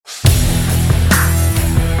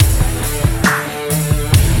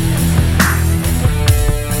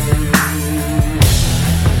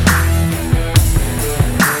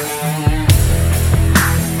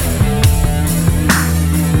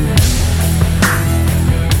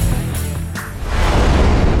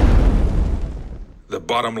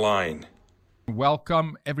bottom line.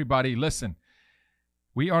 Welcome, everybody. Listen,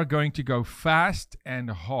 we are going to go fast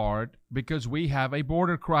and hard because we have a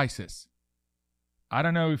border crisis. I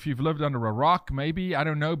don't know if you've lived under a rock, maybe, I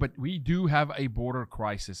don't know, but we do have a border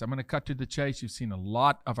crisis. I'm going to cut to the chase. You've seen a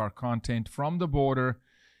lot of our content from the border.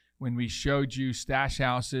 When we showed you stash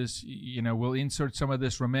houses, we'll insert some of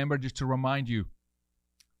this. Remember, just to remind you,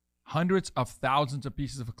 hundreds of thousands of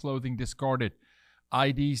pieces of clothing discarded,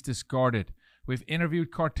 IDs discarded. We've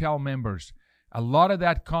interviewed cartel members. A lot of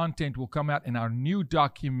that content will come out in our new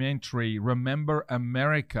documentary, Remember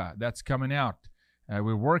America. That's coming out.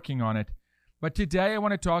 We're working on it. But today I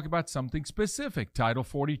want to talk about something specific, Title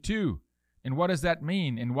 42. And what does that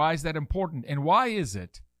mean? And why is that important? And why is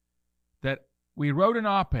it that we wrote an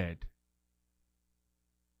op-ed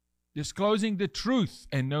disclosing the truth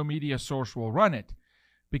and no media source will run it?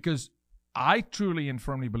 Because I truly and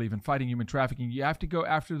firmly believe in fighting human trafficking. You have to go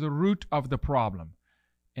after the root of the problem.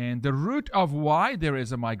 And the root of why there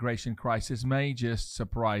is a migration crisis may just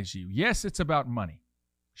surprise you. Yes, it's about money.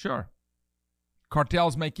 Sure.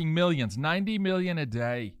 Cartels making millions, 90 million a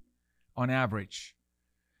day on average.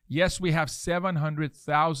 Yes, we have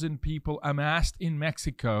 700,000 people amassed in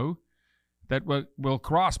Mexico that will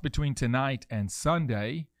cross between tonight and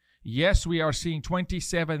Sunday. Yes, we are seeing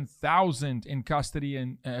 27,000 in custody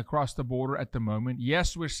and across the border at the moment.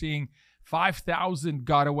 Yes, we're seeing 5,000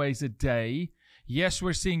 gotaways a day. Yes,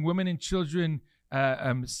 we're seeing women and children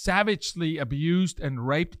savagely abused and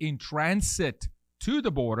raped in transit to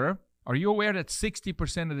the border. Are you aware that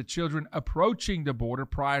 60% of the children approaching the border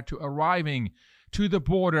prior to arriving to the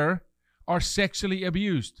border are sexually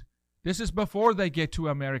abused? This is before they get to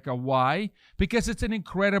America. Why? Because it's an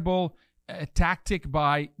incredible tactic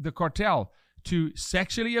by the cartel to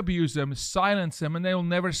sexually abuse them, silence them, and they will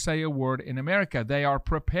never say a word in America. They are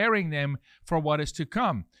preparing them for what is to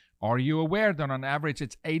come. Are you aware that on average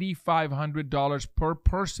it's $8,500 per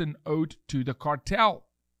person owed to the cartel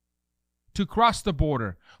to cross the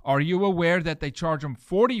border? Are you aware that they charge them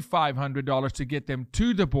 $4,500 to get them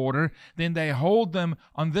to the border? Then they hold them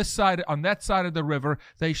on this side, on that side of the river.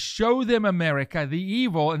 They show them America, the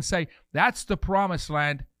evil, and say, that's the promised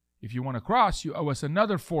land. If you want to cross, you owe us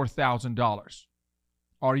another $4,000.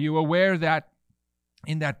 Are you aware that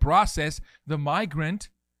in that process, the migrant,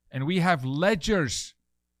 and we have ledgers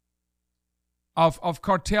of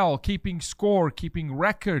cartel keeping score, keeping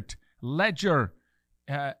record, ledger,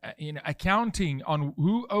 in accounting on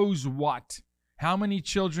who owes what, how many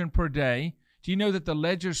children per day. Do you know that the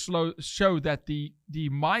ledgers show that the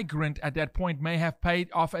migrant at that point may have paid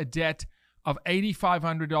off a debt of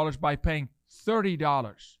 $8,500 by paying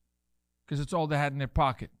 $30 because it's all they had in their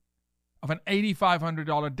pocket of an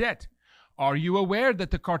 $8,500 debt? Are you aware that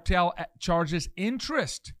the cartel charges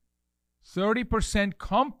interest, 30%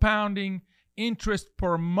 compounding interest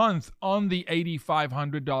per month on the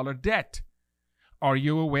 $8,500 debt? Are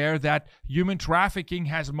you aware that human trafficking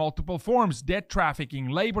has multiple forms? Debt trafficking,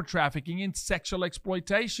 labor trafficking, and sexual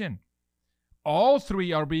exploitation. All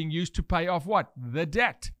three are being used to pay off what? The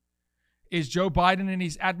debt. Is Joe Biden and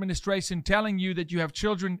his administration telling you that you have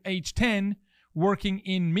children age 10 working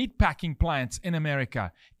in meatpacking plants in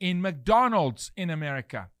America, in McDonald's in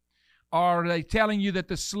America? Are they telling you that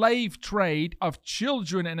the slave trade of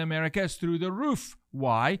children in America is through the roof?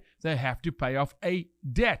 Why? They have to pay off a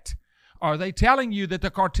debt. Are they telling you that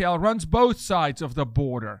the cartel runs both sides of the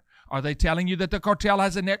border? Are they telling you that the cartel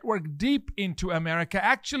has a network deep into America,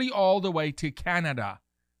 actually all the way to Canada?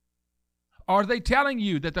 Are they telling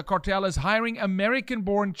you that the cartel is hiring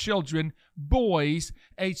American-born children, boys,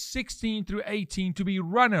 aged 16 through 18, to be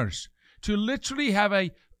runners, to literally have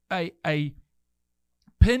a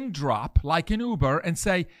pin drop like an Uber and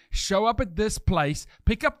say, show up at this place,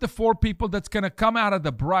 pick up the 4 people that's going to come out of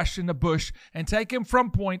the brush in the bush and take them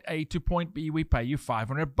from point A to point B. We pay you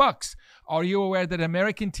 $500. Are you aware that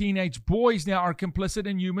American teenage boys now are complicit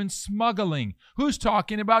in human smuggling? Who's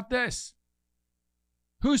talking about this?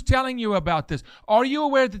 Who's telling you about this? Are you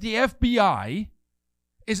aware that the FBI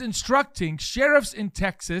is instructing sheriffs in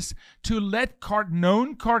Texas to let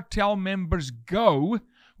known cartel members go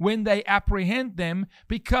when they apprehend them,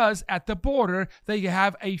 because at the border they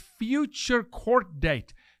have a future court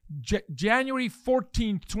date. January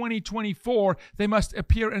 14th, 2024, they must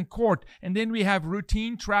appear in court. And then we have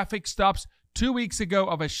routine traffic stops 2 weeks ago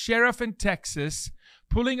of a sheriff in Texas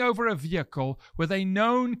pulling over a vehicle with a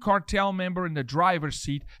known cartel member in the driver's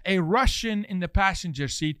seat, a Russian in the passenger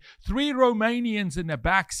seat, 3 Romanians in the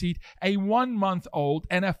back seat, a 1-month-old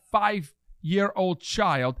and a 5-year-old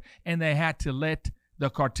child, and they had to let the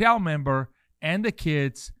cartel member and the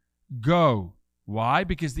kids go. Why?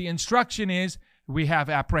 Because the instruction is We have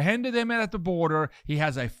apprehended him at the border. He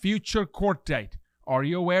has a future court date. Are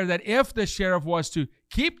you aware that if the sheriff was to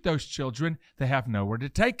keep those children, they have nowhere to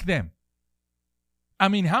take them? I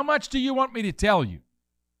mean, how much do you want me to tell you?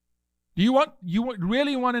 You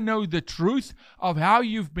really want to know the truth of how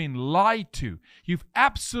you've been lied to? You've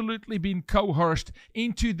absolutely been coerced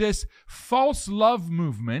into this false love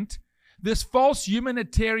movement, this false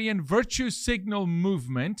humanitarian virtue signal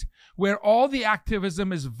movement, where all the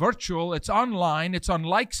activism is virtual, it's online, it's on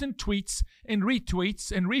likes and tweets and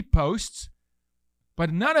retweets and reposts,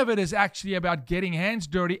 but none of it is actually about getting hands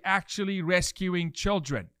dirty, actually rescuing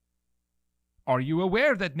children. Are you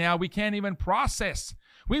aware that now we can't even process?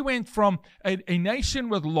 We went from a nation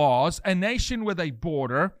with laws, a nation with a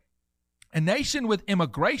border, a nation with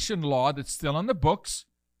immigration law that's still on the books,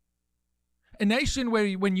 a nation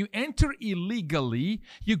where when you enter illegally,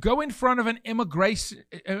 you go in front of an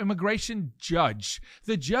immigration judge.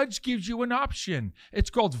 The judge gives you an option.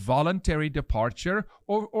 It's called voluntary departure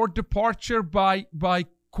or departure by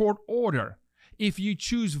court order. If you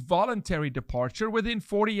choose voluntary departure, within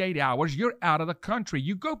 48 hours, you're out of the country.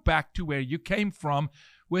 You go back to where you came from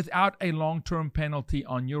without a long-term penalty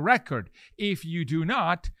on your record. If you do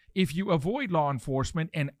not, if you avoid law enforcement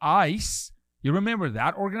and ICE, you remember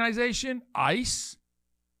that organization, ICE?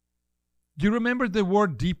 Do you remember the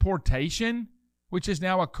word deportation, which is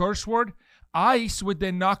now a curse word? ICE would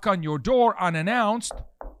then knock on your door unannounced,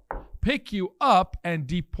 pick you up, and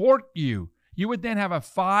deport you. You would then have a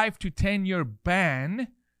 5 to 10 year ban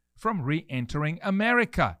from re-entering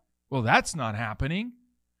America. Well, that's not happening.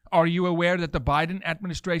 Are you aware that the Biden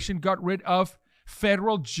administration got rid of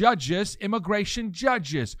federal judges, immigration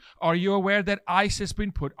judges? Are you aware that ICE has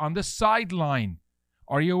been put on the sideline?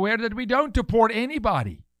 Are you aware that we don't deport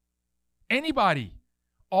anybody? Anybody.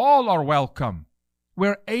 All are welcome.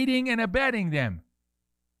 We're aiding and abetting them.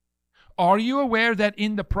 Are you aware that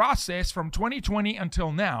in the process from 2020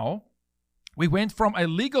 until now, we went from a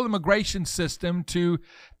legal immigration system to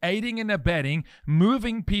aiding and abetting,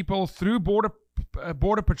 moving people through border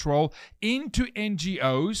patrol into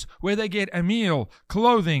NGOs where they get a meal,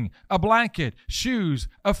 clothing, a blanket, shoes,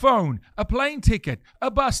 a phone, a plane ticket,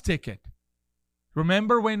 a bus ticket.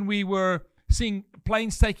 Remember when we were seeing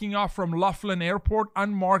planes taking off from Laughlin Airport,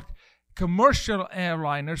 unmarked commercial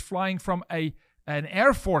airliners flying from an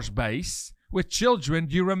Air Force base with children?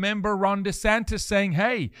 Do you remember Ron DeSantis saying,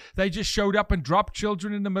 hey, they just showed up and dropped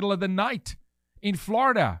children in the middle of the night in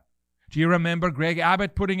Florida? Do you remember Greg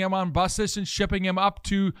Abbott putting him on buses and shipping him up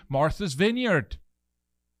to Martha's Vineyard?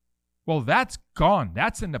 Well, that's gone.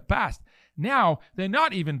 That's in the past. Now, they're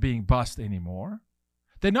not even being bused anymore.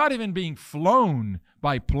 They're not even being flown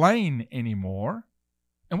by plane anymore.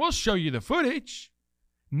 And we'll show you the footage.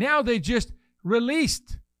 Now they just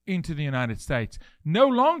released into the United States. No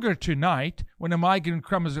longer tonight, when a migrant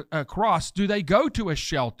comes across, do they go to a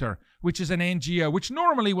shelter, which is an NGO, which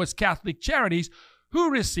normally was Catholic Charities, who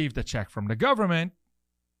received a check from the government.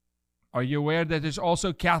 Are you aware that there's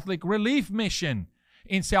also Catholic Relief Mission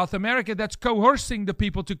in South America that's coercing the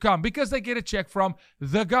people to come because they get a check from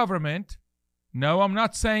the government? No, I'm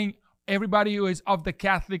not saying everybody who is of the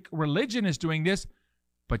Catholic religion is doing this,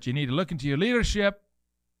 but you need to look into your leadership.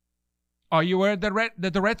 Are you aware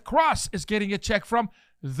that the Red Cross is getting a check from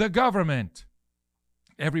the government?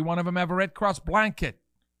 Every one of them have a Red Cross blanket.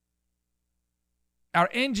 Our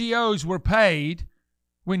NGOs were paid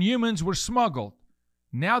when humans were smuggled.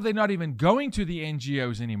 Now they're not even going to the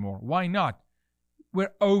NGOs anymore. Why not?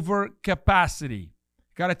 We're over capacity.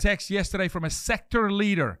 Got a text yesterday from a sector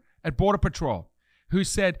leader at Border Patrol who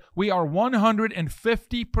said we are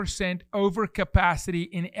 150% over capacity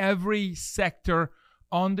in every sector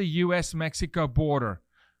on the U.S.-Mexico border.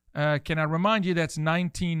 Can I remind you that's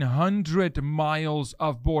 1,900 miles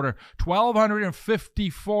of border.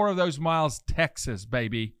 1,254 of those miles Texas,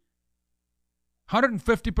 baby.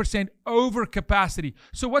 150% over capacity.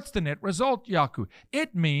 So what's the net result, Yaku?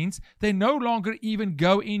 It means they no longer even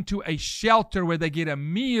go into a shelter where they get a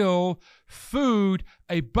meal, food,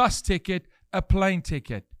 a bus ticket, a plane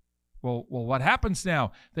ticket. Well, what happens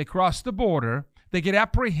now? They cross the border. They get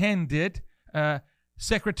apprehended.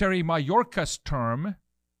 Secretary Mayorkas' term.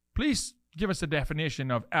 Please give us a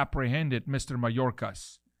definition of apprehended, Mr.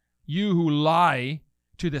 Mayorkas. You who lie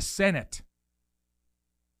to the Senate.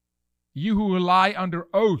 You who lie under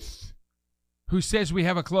oath. Who says we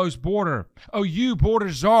have a closed border. Oh, you border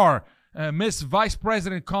czar, Miss Vice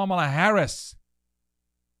President Kamala Harris,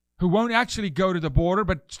 who won't actually go to the border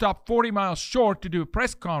but stop 40 miles short to do a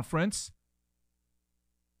press conference.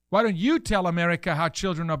 Why don't you tell America how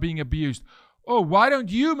children are being abused? Oh, why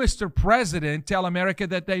don't you, Mr. President, tell America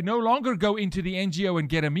that they no longer go into the NGO and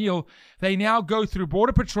get a meal? They now go through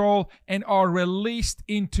Border Patrol and are released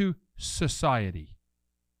into society.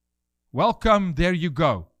 Welcome, there you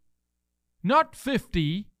go. Not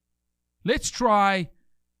 50. Let's try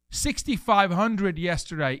 6,500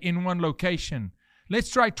 yesterday in one location.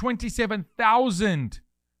 Let's try 27,000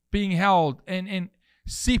 being held and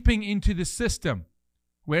seeping into the system.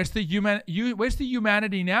 Where's the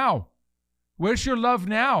humanity now? Where's your love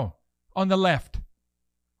now on the left?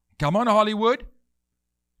 Come on, Hollywood.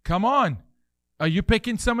 Come on. Are you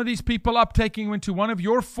picking some of these people up, taking them into one of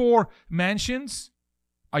your 4 mansions?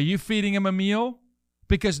 Are you feeding them a meal?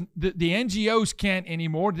 Because the NGOs can't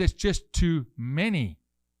anymore. There's just too many.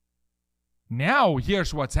 Now,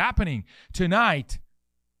 here's what's happening. Tonight,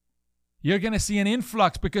 you're going to see an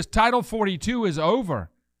influx because Title 42 is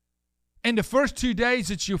over. And the first 2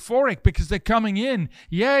 days, it's euphoric because they're coming in.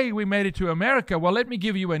 Yay, we made it to America. Well, let me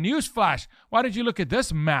give you a news flash. Why don't you look at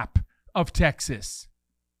this map of Texas?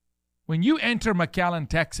 When you enter McAllen,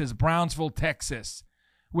 Texas, Brownsville, Texas,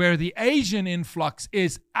 where the Asian influx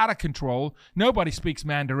is out of control, nobody speaks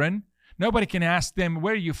Mandarin. Nobody can ask them,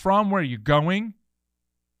 where are you from? Where are you going?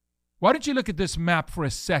 Why don't you look at this map for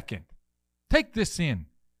a second? Take this in.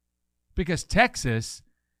 Because Texas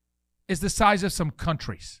is the size of some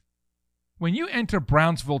countries. When you enter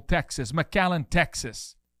Brownsville, Texas, McAllen,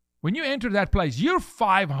 Texas, when you enter that place, you're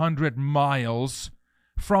 500 miles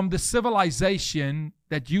from the civilization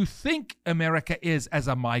that you think America is as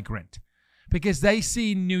a migrant. Because they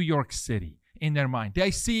see New York City in their mind. They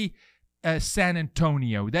see San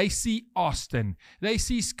Antonio. They see Austin. They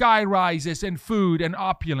see sky rises and food and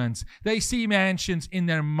opulence. They see mansions in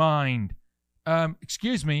their mind.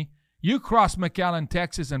 Excuse me, you cross McAllen,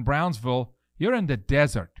 Texas and Brownsville, you're in the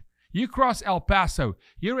desert. You cross El Paso,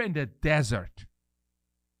 you're in the desert.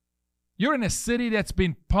 You're in a city that's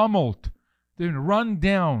been pummeled, been run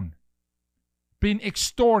down, been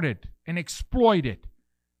extorted and exploited,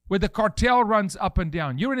 where the cartel runs up and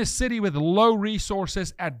down. You're in a city with low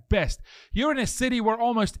resources at best. You're in a city where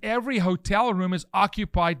almost every hotel room is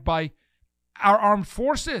occupied by our armed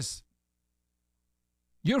forces.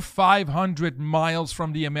 You're 500 miles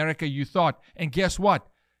from the America you thought. And guess what?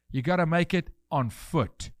 You got to make it on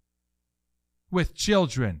foot. With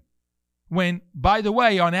children. When, by the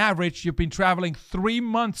way, on average, you've been traveling 3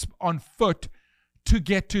 months on foot to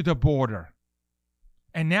get to the border.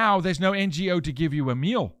 And now there's no NGO to give you a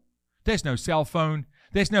meal. There's no cell phone.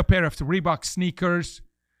 There's no pair of Reebok sneakers.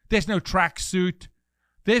 There's no tracksuit.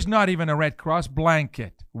 There's not even a Red Cross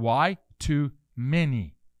blanket. Why? Too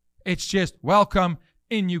many. It's just welcome,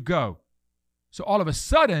 in you go. So all of a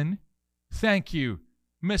sudden, thank you,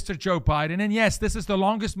 Mr. Joe Biden. And yes, this is the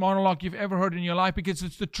longest monologue you've ever heard in your life because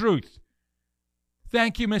it's the truth.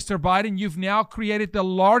 Thank you, Mr. Biden. You've now created the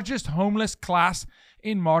largest homeless class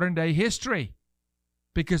in modern day history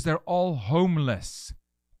because they're all homeless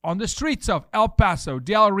on the streets of El Paso,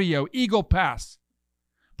 Del Rio, Eagle Pass,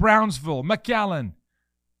 Brownsville, McAllen,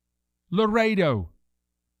 Laredo,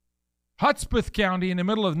 Hudspeth County in the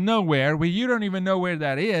middle of nowhere where you don't even know where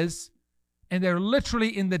that is, and they're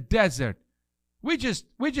literally in the desert. We just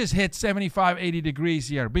hit 75, 80 degrees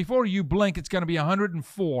here. Before you blink, it's going to be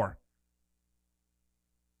 104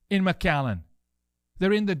 in McAllen.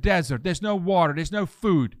 They're in the desert. There's no water. There's no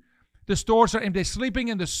food. The stores are empty. They're sleeping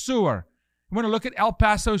in the sewer. You want to look at El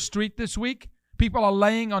Paso Street this week? People are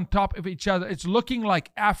laying on top of each other. It's looking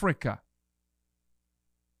like Africa.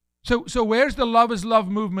 So where's the love is love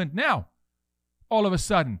movement now? All of a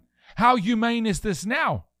sudden. How humane is this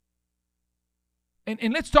now?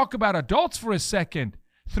 And let's talk about adults for a second.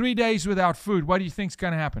 3 days without food. What do you think's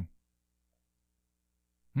going to happen?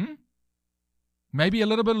 Maybe a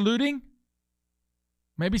little bit of looting?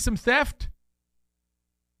 Maybe some theft?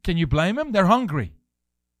 Can you blame them? They're hungry.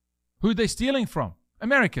 Who are they stealing from?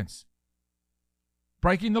 Americans.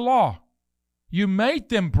 Breaking the law. You made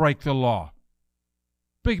them break the law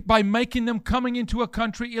by making them coming into a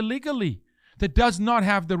country illegally that does not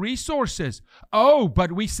have the resources. Oh,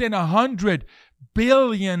 but we sent $100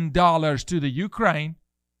 billion to the Ukraine.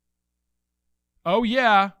 Oh,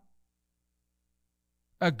 yeah.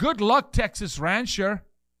 A good luck, Texas rancher.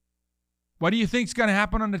 What do you think's going to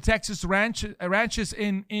happen on the Texas ranches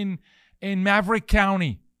in Maverick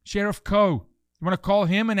County? Sheriff Coe. You want to call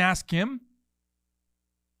him and ask him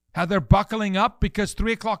how they're buckling up because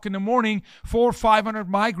 3 o'clock in the morning, 400 or 500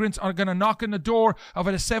 migrants are going to knock on the door of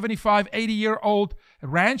a 75, 80-year-old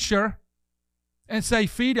rancher and say,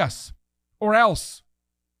 feed us or else.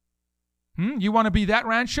 You want to be that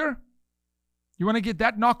rancher? You want to get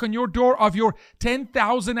that knock on your door of your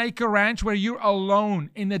 10,000-acre ranch where you're alone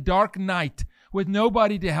in the dark night with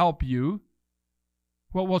nobody to help you.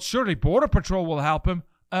 Well, surely Border Patrol will help him.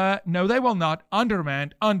 No, they will not.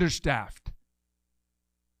 Undermanned, understaffed.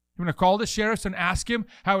 You want to call the sheriffs and ask him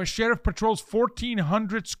how a sheriff patrols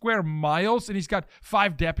 1,400 square miles and he's got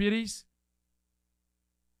 5 deputies?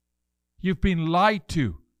 You've been lied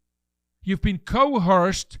to. You've been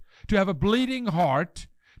coerced to have a bleeding heart,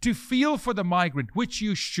 to feel for the migrant, which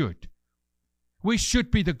you should. We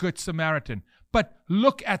should be the Good Samaritan. But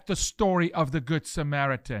look at the story of the Good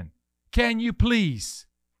Samaritan. Can you please?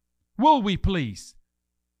 Will we please?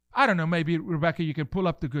 I don't know, maybe, Rebecca, you can pull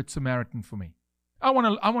up the Good Samaritan for me. I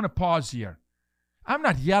want to pause here. I'm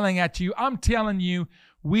not yelling at you. I'm telling you,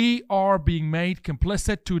 we are being made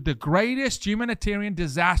complicit to the greatest humanitarian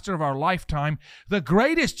disaster of our lifetime, the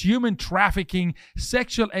greatest human trafficking,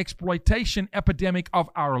 sexual exploitation epidemic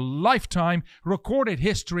of our lifetime, recorded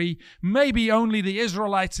history, maybe only the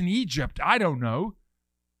Israelites in Egypt. I don't know.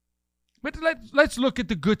 But let's look at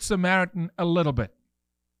the Good Samaritan a little bit.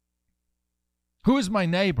 Who is my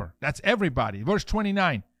neighbor? That's everybody. Verse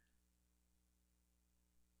 29.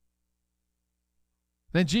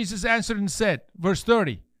 Then Jesus answered and said, verse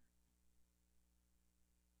 30,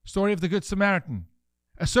 story of the Good Samaritan.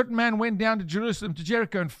 A certain man went down to Jerusalem, to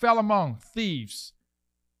Jericho, and fell among thieves.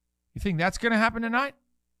 You think that's going to happen tonight?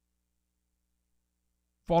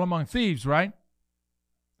 Fall among thieves, right?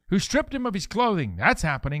 Who stripped him of his clothing. That's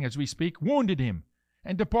happening as we speak. Wounded him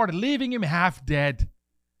and departed, leaving him half dead.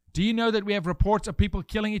 Do you know that we have reports of people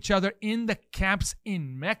killing each other in the camps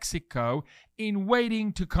in Mexico in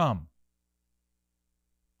waiting to come?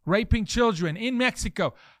 Raping children in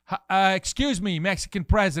Mexico. Excuse me, Mexican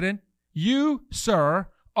president. You, sir,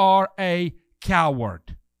 are a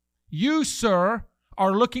coward. You, sir,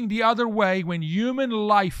 are looking the other way when human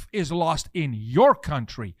life is lost in your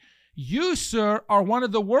country. You, sir, are one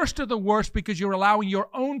of the worst because you're allowing your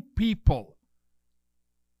own people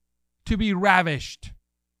to be ravished,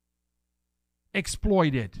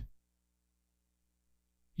 exploited.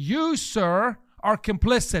 You, sir, are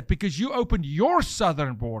complicit because you opened your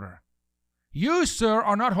southern border. You, sir,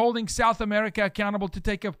 are not holding South America accountable to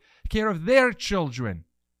take care of their children.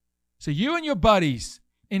 So you and your buddies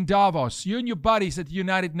in Davos, you and your buddies at the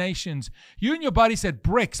United Nations, you and your buddies at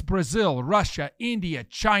BRICS, Brazil, Russia, India,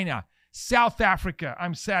 China, South Africa,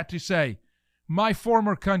 I'm sad to say, my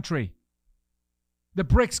former country, the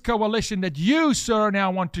BRICS coalition that you, sir, now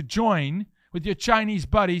want to join with your Chinese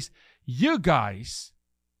buddies, you guys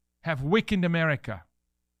have weakened America.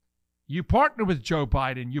 You partner with Joe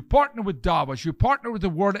Biden. You partner with Davos. You partner with the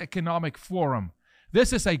World Economic Forum.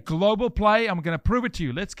 This is a global play. I'm going to prove it to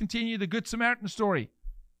you. Let's continue the Good Samaritan story.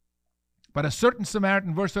 But a certain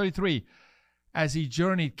Samaritan, verse 33, as he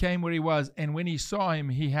journeyed, came where he was, and when he saw him,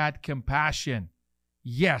 he had compassion.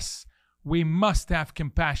 Yes, we must have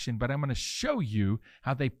compassion, but I'm going to show you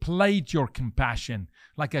how they played your compassion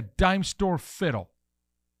like a dime store fiddle.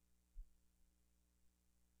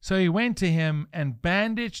 So he went to him and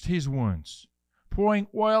bandaged his wounds, pouring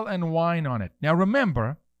oil and wine on it. Now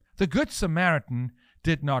remember, the Good Samaritan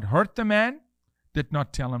did not hurt the man, did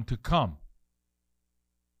not tell him to come,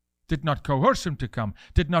 did not coerce him to come,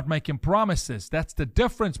 did not make him promises. That's the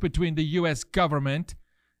difference between the U.S. government,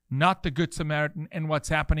 not the Good Samaritan, and what's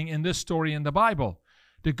happening in this story in the Bible.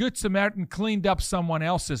 The Good Samaritan cleaned up someone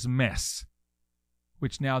else's mess,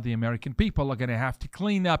 which now the American people are going to have to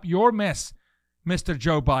clean up your mess, Mr.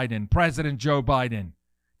 Joe Biden, President Joe Biden,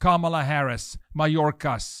 Kamala Harris,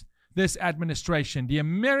 Mayorkas, this administration. The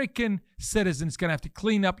American citizen is going to have to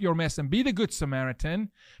clean up your mess and be the Good Samaritan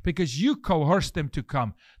because you coerced them to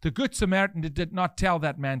come. The Good Samaritan did not tell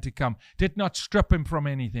that man to come, did not strip him from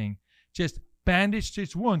anything, just bandaged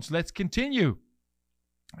his wounds. Let's continue.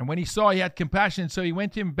 And when he saw he had compassion, so he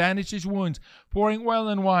went to him and bandaged his wounds, pouring oil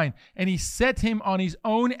and wine, and he set him on his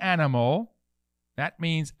own animal. That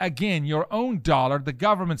means, again, your own dollar. The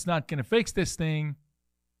government's not going to fix this thing.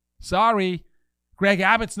 Sorry, Greg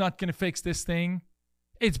Abbott's not going to fix this thing.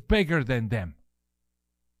 It's bigger than them.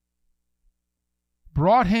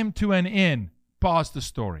 Brought him to an inn. Pause the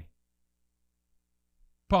story.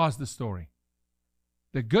 Pause the story.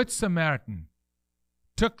 The Good Samaritan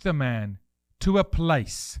took the man to a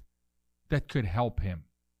place that could help him.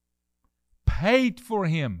 Paid for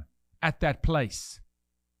him at that place.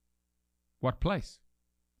 What place?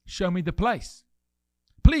 Show me the place.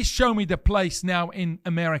 Please show me the place now in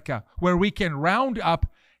America where we can round up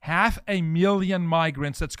 500,000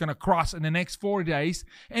 migrants that's going to cross in the next 4 days.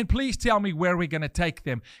 And please tell me where we're going to take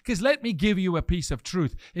them. Because let me give you a piece of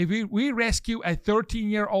truth. If we rescue a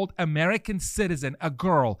 13-year-old American citizen, a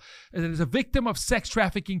girl, that is a victim of sex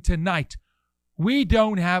trafficking tonight, we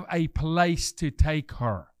don't have a place to take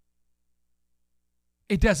her.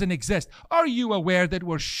 It doesn't exist. Are you aware that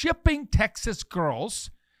we're shipping Texas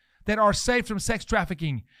girls that are saved from sex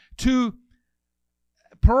trafficking to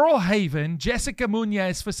Pearl Haven, Jessica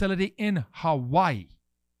Munez's facility in Hawaii?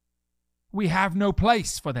 We have no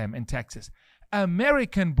place for them in Texas.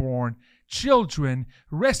 American-born children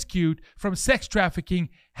rescued from sex trafficking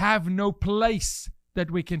have no place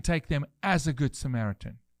that we can take them as a Good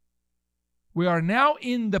Samaritan. We are now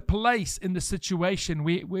in the situation,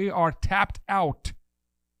 we are tapped out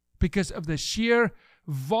because of the sheer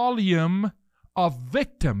volume of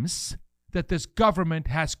victims that this government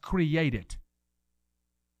has created.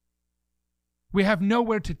 We have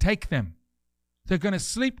nowhere to take them. They're going to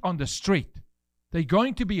sleep on the street. They're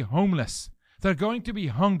going to be homeless. They're going to be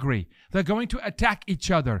hungry. They're going to attack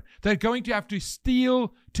each other. They're going to have to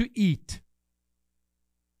steal to eat.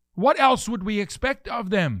 What else would we expect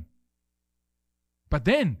of them? But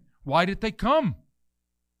then, why did they come?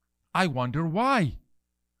 I wonder why.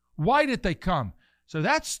 Why did they come? So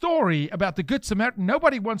that story about the Good Samaritan,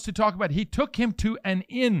 nobody wants to talk about. He took him to an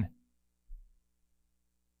inn.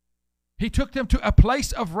 He took them to a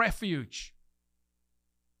place of refuge.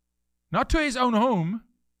 Not to his own home,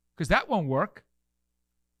 because that won't work.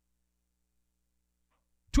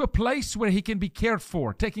 To a place where he can be cared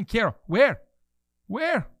for, taken care of. Where?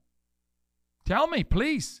 Where? Tell me,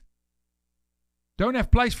 please. Don't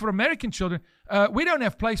have place for American children. We don't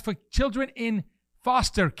have place for children in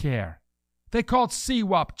foster care. They're called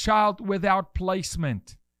CWAP, Child Without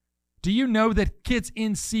Placement. Do you know that kids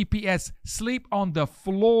in CPS sleep on the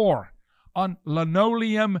floor, on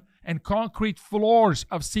linoleum and concrete floors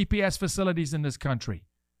of CPS facilities in this country?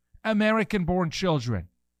 American-born children.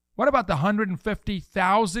 What about the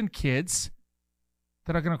 150,000 kids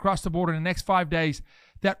that are going to cross the border in the next 5 days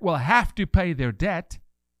that will have to pay their debt,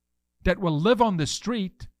 that will live on the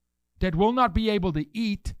street, that will not be able to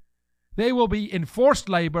eat? They will be in forced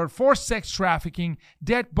labor, forced sex trafficking,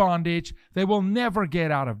 debt bondage. They will never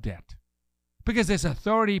get out of debt because there's a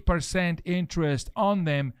 30% interest on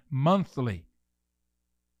them monthly.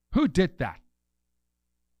 Who did that?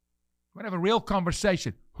 We're going to have a real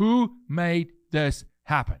conversation. Who made this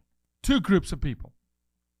happen? Two groups of people.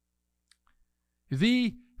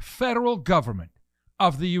 The federal government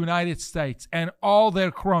of the United States and all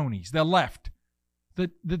their cronies, the left,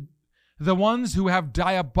 the ones who have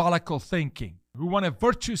diabolical thinking, who want to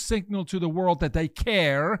virtue signal to the world that they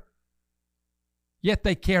care, yet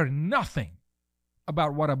they care nothing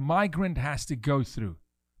about what a migrant has to go through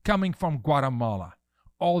coming from Guatemala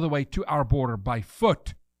all the way to our border by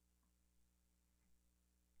foot.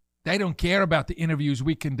 They don't care about the interviews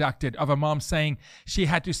we conducted of a mom saying she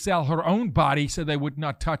had to sell her own body so they would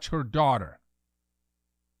not touch her daughter.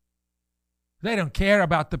 They don't care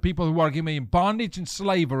about the people who are giving bondage and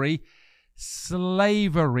slavery for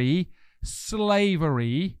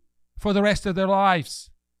the rest of their lives,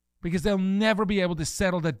 because they'll never be able to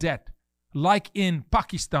settle the debt like in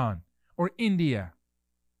Pakistan or India,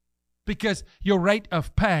 because your rate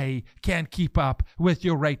of pay can't keep up with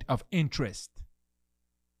your rate of interest.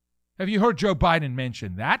 Have you heard Joe Biden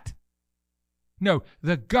mention that? No,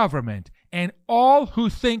 the government and all who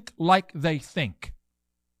think like they think.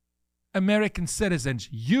 American citizens,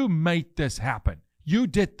 you made this happen. You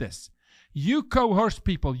did this. You coerced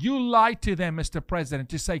people. You lied to them, Mr. President,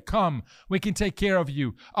 to say, come, we can take care of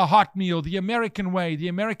you. A hot meal, the American way, the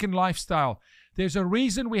American lifestyle. There's a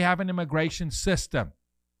reason we have an immigration system.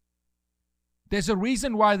 There's a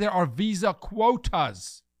reason why there are visa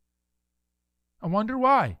quotas. I wonder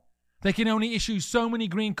why. They can only issue so many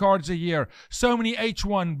green cards a year, so many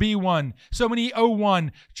H1, B1, so many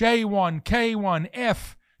O1, J1, K1,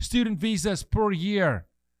 F student visas per year.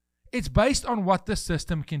 It's based on what the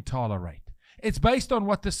system can tolerate. It's based on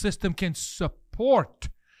what the system can support,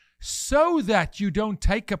 so that you don't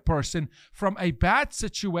take a person from a bad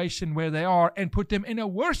situation where they are and put them in a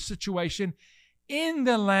worse situation in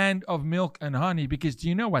the land of milk and honey. Because do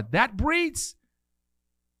you know what that breeds?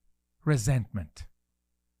 Resentment.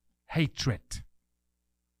 Hatred.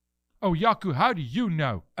 Oh, Yaku, how do you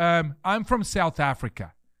know? I'm from South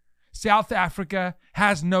Africa. South Africa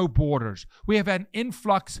has no borders. We have an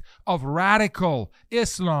influx of radical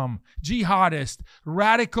Islam, jihadist,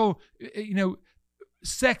 radical,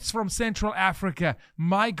 sects from Central Africa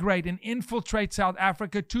migrate and infiltrate South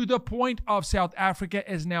Africa to the point of South Africa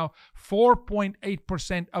is now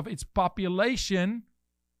 4.8% of its population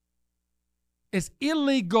is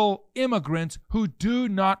illegal immigrants who do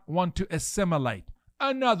not want to assimilate.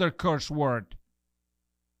 Another curse word.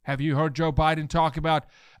 Have you heard Joe Biden talk about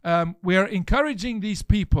we are encouraging these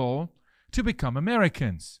people to become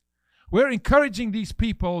Americans? We're encouraging these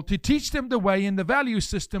people to teach them the way and the value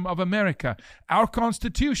system of America, our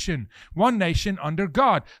Constitution, one nation under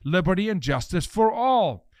God, liberty and justice for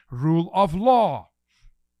all, rule of law.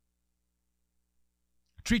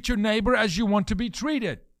 Treat your neighbor as you want to be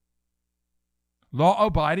treated.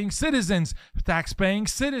 Law-abiding citizens, tax-paying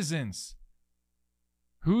citizens.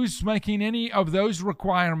 Who's making any of those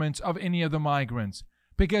requirements of any of the migrants?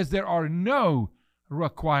 Because there are no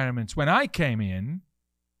requirements. When I came in,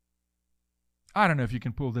 I don't know if you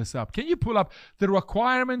can pull this up. Can you pull up the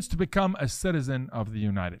requirements to become a citizen of the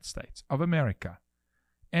United States of America?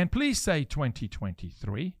 And please say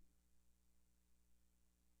 2023.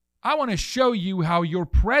 I want to show you how your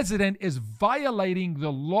president is violating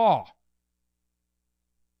the law.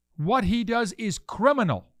 What he does is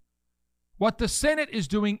criminal. What the Senate is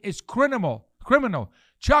doing is criminal.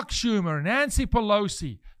 Chuck Schumer, Nancy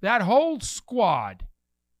Pelosi, that whole squad,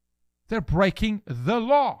 they're breaking the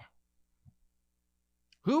law.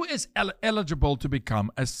 Who is eligible to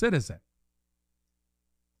become a citizen?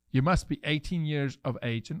 You must be 18 years of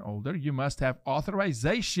age and older. You must have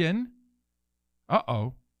authorization.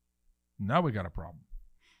 Uh-oh. Now we got a problem.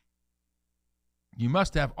 You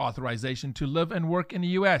must have authorization to live and work in the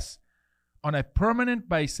U.S. on a permanent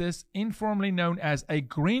basis, informally known as a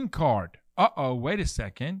green card. Uh-oh, wait a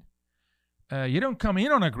second. You don't come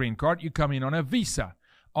in on a green card. You come in on a visa.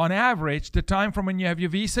 On average, the time from when you have your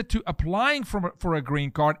visa to applying for a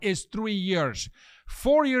green card is 3 years.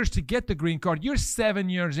 4 years to get the green card. You're 7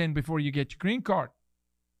 years in before you get your green card.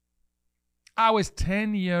 I was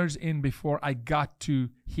 10 years in before I got to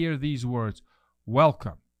hear these words.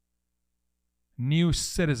 Welcome, new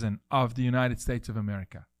citizen of the United States of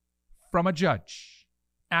America. From a judge.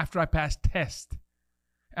 After I passed test.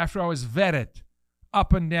 After I was vetted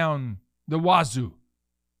up and down the wazoo.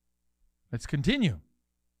 Let's continue.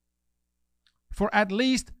 For at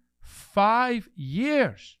least 5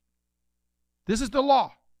 years. This is the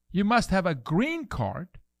law. You must have a green card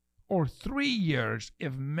or 3 years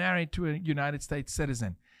if married to a United States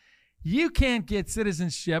citizen. You can't get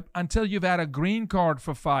citizenship until you've had a green card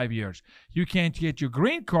for 5 years. You can't get your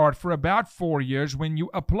green card for about 4 years when you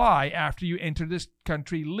apply after you enter this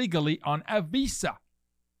country legally on a visa.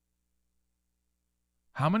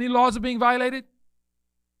 How many laws are being violated?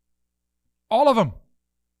 All of them.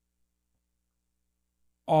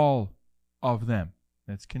 All of them.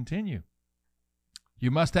 Let's continue.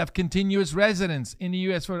 You must have continuous residence in the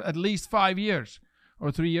U.S. for at least 5 years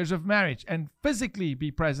or 3 years of marriage and physically be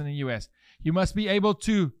present in the U.S. You must be able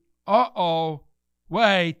to,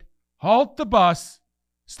 wait, halt the bus,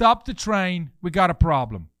 stop the train, we got a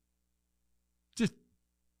problem. Just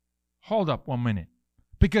hold up 1 minute.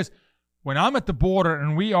 Because when I'm at the border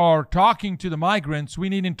and we are talking to the migrants, we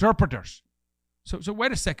need interpreters. So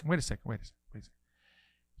wait a second.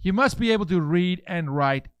 You must be able to read and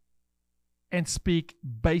write and speak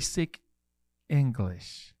basic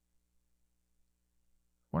English.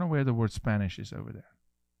 I wonder where the word Spanish is over there.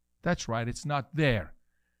 That's right, it's not there.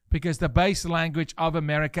 Because the base language of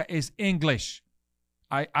America is English.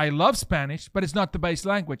 I love Spanish, but it's not the base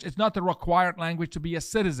language. It's not the required language to be a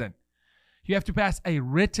citizen. You have to pass a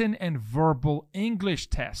written and verbal English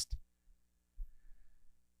test.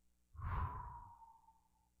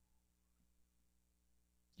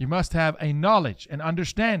 You must have a knowledge and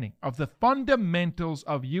understanding of the fundamentals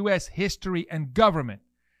of U.S. history and government.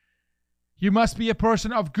 You must be a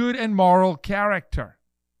person of good and moral character.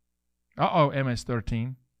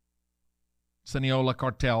 MS-13. Sinaloa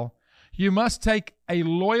cartel. You must take a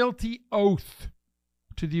loyalty oath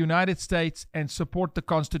to the United States and support the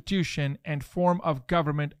Constitution and form of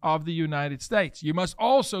government of the United States. You must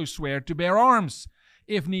also swear to bear arms,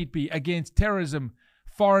 if need be, against terrorism,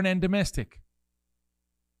 foreign and domestic.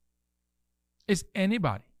 Is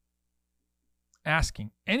anybody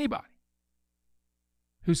asking anybody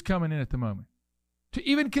who's coming in at the moment to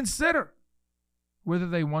even consider whether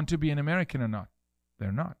they want to be an American or not?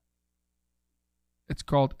 They're not. It's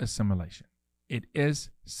called assimilation. It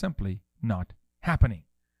is simply not happening.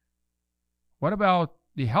 What about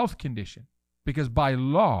the health condition? Because by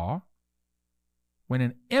law, when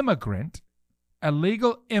an immigrant, a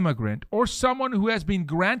legal immigrant, or someone who has been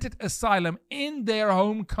granted asylum in their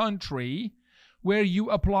home country, where you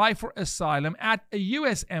apply for asylum at a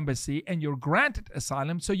U.S. embassy and you're granted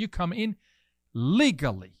asylum, so you come in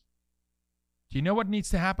legally. Do you know what needs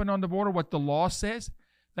to happen on the border? What the law says?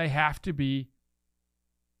 They have to be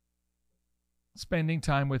spending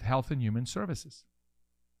time with Health and Human Services.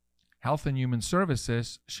 Health and Human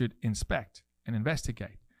Services should inspect and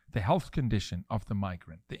investigate the health condition of the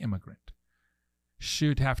migrant, the immigrant.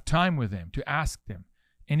 Should have time with them to ask them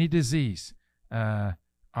any disease,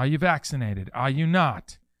 Are you vaccinated? Are you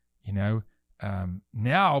not?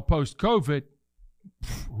 Now post-COVID,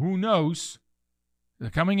 who knows? They're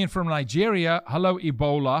coming in from Nigeria. Hello,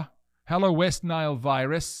 Ebola. Hello, West Nile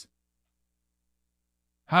virus.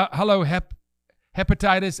 Hello,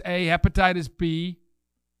 hepatitis A, hepatitis B.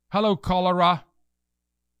 Hello, cholera.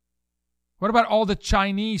 What about all the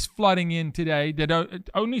Chinese flooding in today that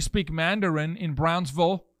only speak Mandarin in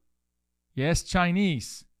Brownsville? Yes,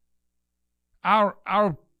 Chinese. Our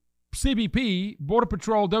CBP, Border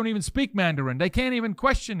Patrol, don't even speak Mandarin. They can't even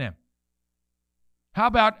question them. How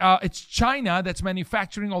about it's China that's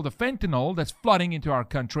manufacturing all the fentanyl that's flooding into our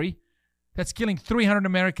country, that's killing 300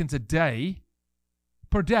 Americans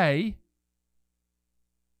per day?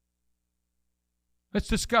 Let's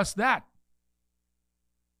discuss that.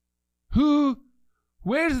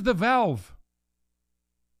 Where's the valve?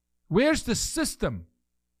 Where's the system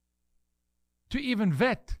to even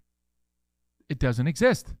vet? It doesn't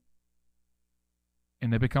exist.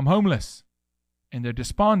 And they become homeless. And they're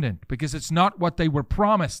despondent because it's not what they were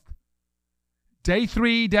promised. Day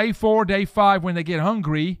 3, day 4, day 5, when they get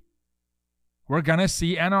hungry, we're going to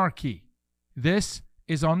see anarchy. This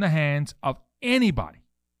is on the hands of anybody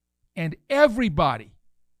and everybody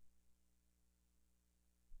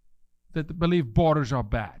that believe borders are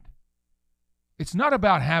bad. It's not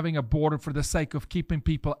about having a border for the sake of keeping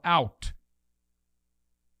people out.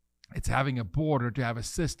 It's having a border to have a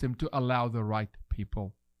system to allow the right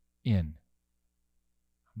people in.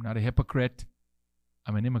 I'm not a hypocrite.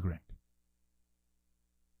 I'm an immigrant.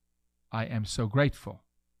 I am so grateful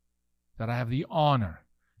that I have the honor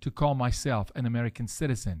to call myself an American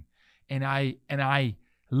citizen. And I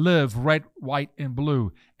live red, white, and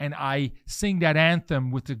blue. And I sing that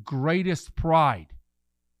anthem with the greatest pride.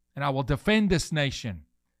 And I will defend this nation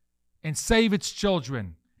and save its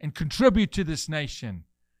children and contribute to this nation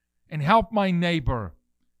and help my neighbor.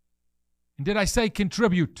 And did I say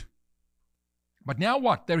contribute? But now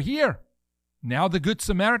what? They're here. Now the Good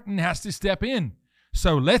Samaritan has to step in.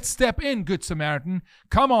 So let's step in, Good Samaritan.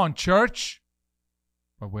 Come on, church.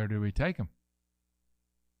 But where do we take them?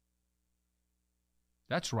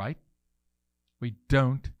 That's right. We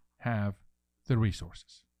don't have the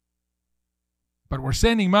resources. But we're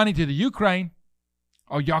sending money to the Ukraine.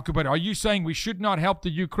 Oh, Jacob, are you saying we should not help the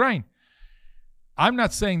Ukraine? I'm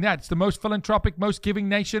not saying that. It's the most philanthropic, most giving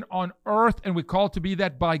nation on earth, and we're called to be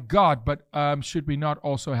that by God. But should we not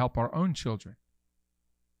also help our own children?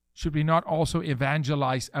 Should we not also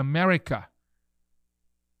evangelize America?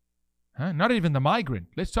 Not even the migrant.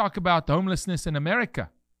 Let's talk about the homelessness in America.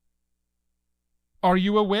 Are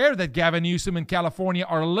you aware that Gavin Newsom and California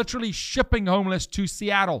are literally shipping homeless to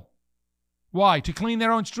Seattle? Why? To clean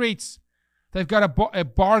their own streets. They've got a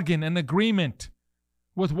bargain, an agreement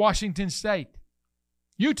with Washington State.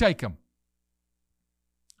 You take them.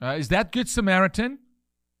 Is that Good Samaritan?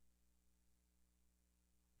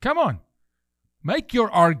 Come on. Make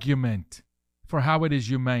your argument for how it is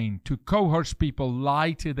humane to coerce people,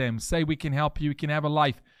 lie to them, say we can help you, you can have a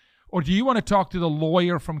life. Or do you want to talk to the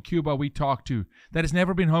lawyer from Cuba we talked to that has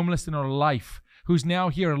never been homeless in her life, who's now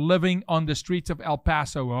here living on the streets of El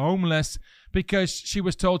Paso, homeless because she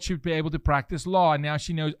was told she would be able to practice law. And now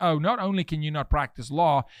she knows, oh, not only can you not practice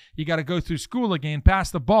law, you got to go through school again, pass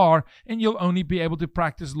the bar, and you'll only be able to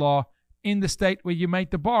practice law in the state where you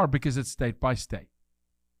made the bar because it's state by state.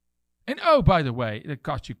 And oh, by the way, it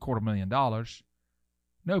cost you $250,000.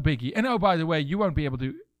 No biggie. And oh, by the way, you won't be able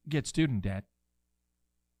to get student debt.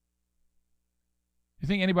 You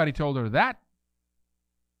think anybody told her that?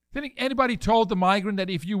 You think anybody told the migrant that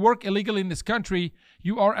if you work illegally in this country,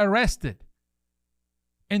 you are arrested?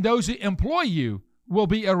 And those who employ you will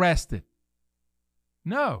be arrested?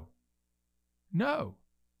 No. No.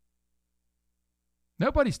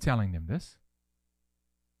 Nobody's telling them this.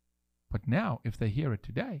 But now, if they hear it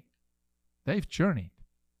today, they've journeyed.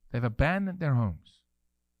 They've abandoned their homes.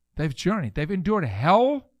 They've journeyed. They've endured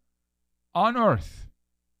hell on earth.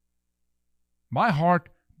 My heart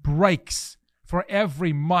breaks for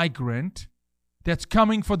every migrant that's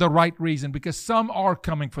coming for the right reason, because some are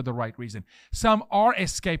coming for the right reason. Some are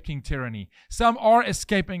escaping tyranny. Some are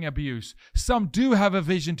escaping abuse. Some do have a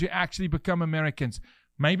vision to actually become Americans.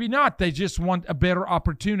 Maybe not. They just want a better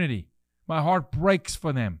opportunity. My heart breaks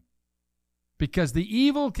for them because the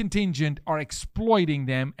evil contingent are exploiting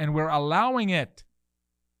them and we're allowing it.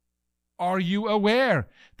 Are you aware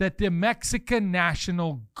that the Mexican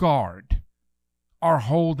National Guard are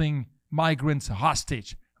holding migrants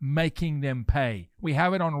hostage, making them pay? We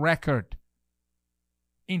have it on record,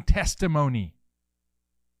 in testimony.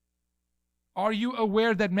 Are you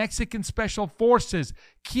aware that Mexican Special Forces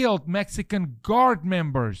killed Mexican Guard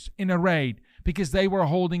members in a raid because they were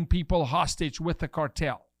holding people hostage with the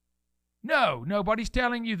cartel. No, nobody's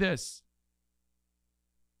telling you this.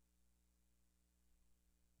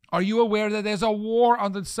 Are you aware that there's a war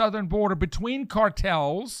on the southern border between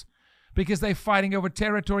cartels because they're fighting over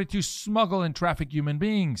territory to smuggle and traffic human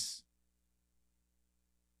beings?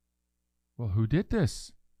 Well, who did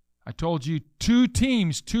this? I told you 2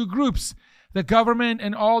 teams, 2 groups, the government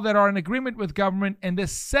and all that are in agreement with government. And the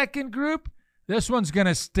second group, this one's going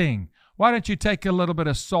to sting. Why don't you take a little bit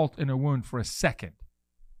of salt in a wound for a second?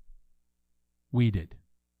 We did.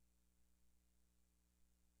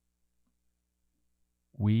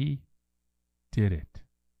 We did it.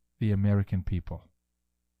 The American people.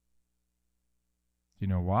 You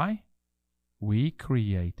know why? We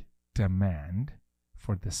create demand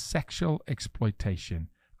for the sexual exploitation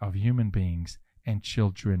of human beings and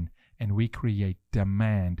children, and we create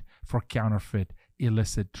demand for counterfeit,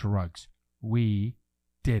 illicit drugs. We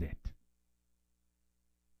did it.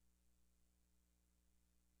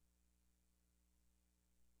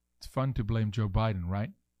 It's fun to blame Joe Biden,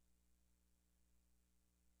 right?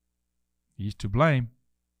 He's to blame.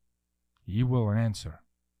 He will answer.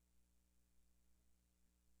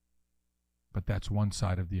 But that's one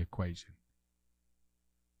side of the equation.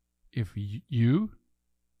 If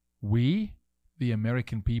we, the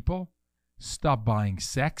American people, stop buying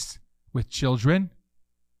sex with children,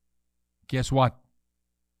 guess what?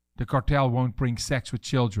 The cartel won't bring sex with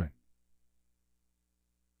children.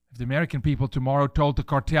 If the American people tomorrow told the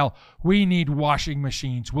cartel, we need washing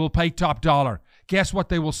machines, we'll pay top dollar, guess what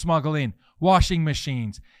they will smuggle in? Washing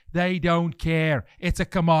machines. They don't care. It's a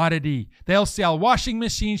commodity. They'll sell washing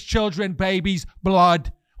machines, children, babies,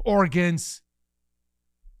 blood, organs.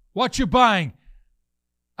 What you buying?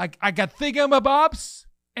 I got thingamabobs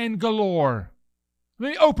and galore. Let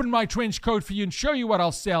me open my trench coat for you and show you what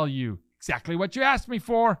I'll sell you. Exactly what you asked me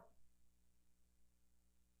for.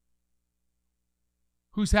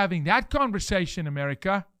 Who's having that conversation,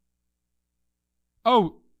 America?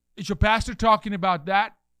 Oh, is your pastor talking about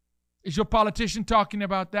that? Is your politician talking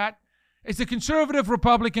about that? Is the conservative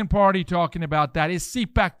Republican Party talking about that? Is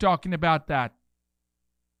CPAC talking about that?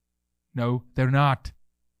 No, they're not.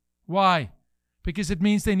 Why? Because it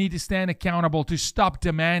means they need to stand accountable to stop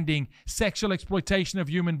demanding sexual exploitation of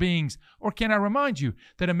human beings. Or can I remind you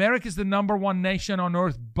that America is the #1 nation on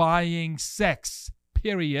earth buying sex,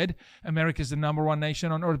 period. America is the #1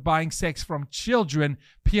 nation on earth buying sex from children,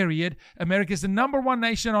 period. America is the #1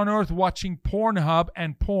 nation on earth watching Pornhub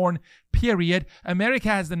and porn, period. America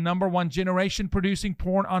has the #1 generation producing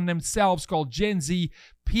porn on themselves called Gen Z,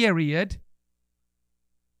 period.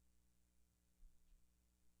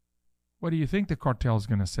 What do you think the cartel is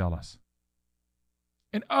going to sell us?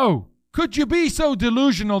 And oh, could you be so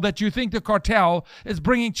delusional that you think the cartel is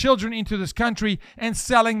bringing children into this country and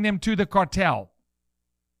selling them to the cartel?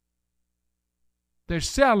 They're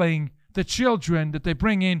selling the children that they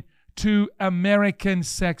bring in to American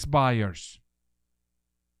sex buyers.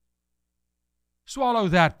 Swallow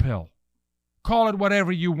that pill. Call it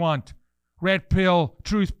whatever you want. Red pill,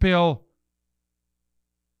 truth pill.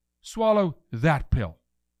 Swallow that pill.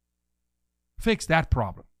 Fix that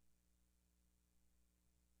problem.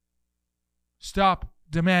 Stop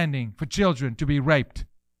demanding for children to be raped.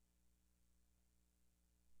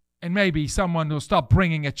 And maybe someone will stop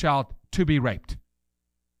bringing a child to be raped.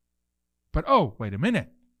 But oh, wait a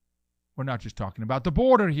minute. We're not just talking about the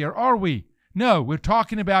border here, are we? No, we're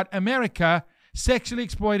talking about America sexually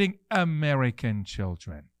exploiting American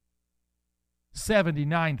children.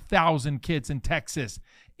 79,000 kids in Texas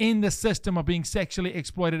in the system of being sexually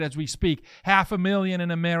exploited as we speak. 500,000 in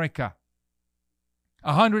America.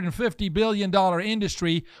 $150 billion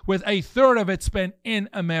industry with a third of it spent in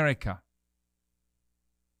America.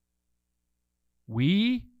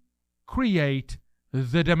 We create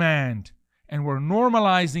the demand, and we're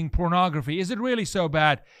normalizing pornography. Is it really so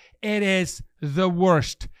bad? It is the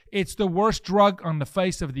worst. It's the worst drug on the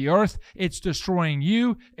face of the earth. It's destroying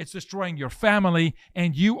you. It's destroying your family.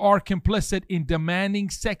 And you are complicit in demanding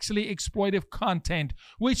sexually exploitive content,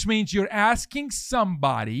 which means you're asking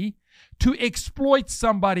somebody to exploit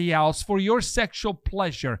somebody else for your sexual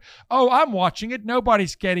pleasure. Oh, I'm watching it.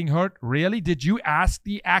 Nobody's getting hurt. Really? Did you ask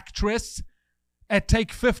the actress at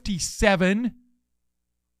Take 57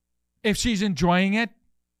 if she's enjoying it?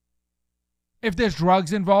 If there's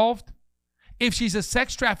drugs involved? If she's a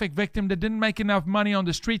sex traffic victim that didn't make enough money on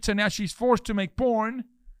the streets and now she's forced to make porn?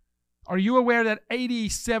 Are you aware that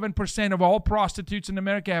 87% of all prostitutes in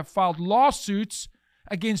America have filed lawsuits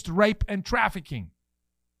against rape and trafficking?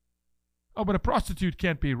 Oh, but a prostitute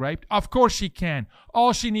can't be raped. Of course she can.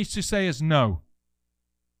 All she needs to say is no.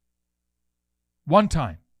 One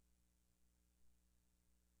time.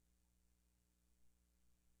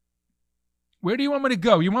 Where do you want me to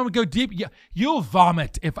go? You want me to go deep? Yeah, you'll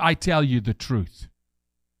vomit if I tell you the truth.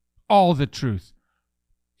 All the truth.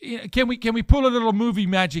 Can we pull a little movie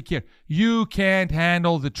magic here? You can't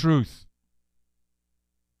handle the truth.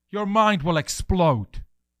 Your mind will explode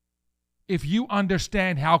if you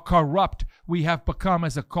understand how corrupt we have become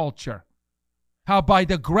as a culture. How by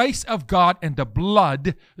the grace of God and the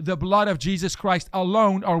blood of Jesus Christ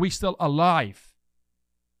alone, are we still alive.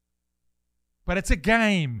 But it's a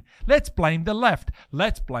game. Let's blame the left.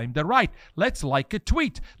 Let's blame the right. Let's like a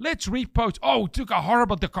tweet. Let's repost. Oh, it took a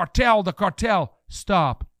horrible, the cartel.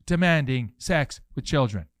 Stop demanding sex with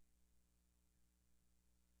children.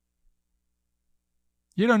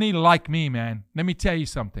 You don't need to like me, man. Let me tell you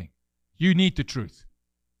something. You need the truth.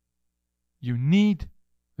 You need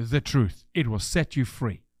the truth. It will set you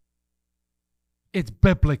free. It's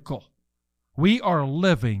biblical. We are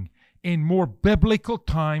living in more biblical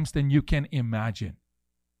times than you can imagine.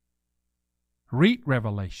 Read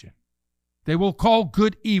Revelation. They will call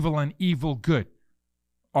good evil and evil good.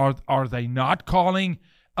 Are they not calling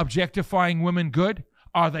objectifying women good?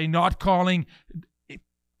 Are they not calling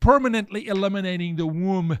permanently eliminating the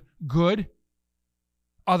womb good?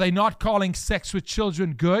 Are they not calling sex with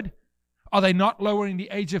children good? Are they not lowering the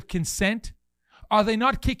age of consent? Are they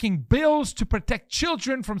not kicking bills to protect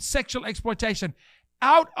children from sexual exploitation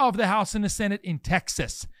out of the House and the Senate in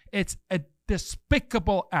Texas? It's a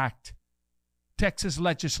despicable act. Texas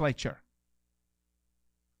legislature.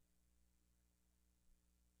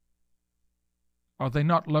 Are they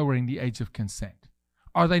not lowering the age of consent?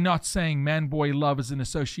 Are they not saying man-boy love is an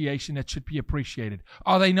association that should be appreciated?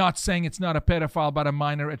 Are they not saying it's not a pedophile but a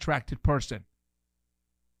minor attracted person?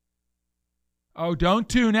 Oh, don't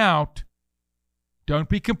tune out. Don't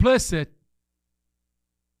be complicit.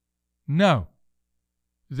 No.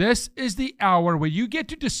 This is the hour where you get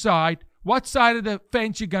to decide what side of the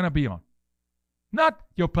fence you're going to be on. Not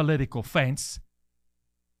your political fence.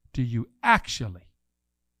 Do you actually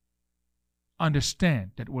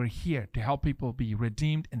understand that we're here to help people be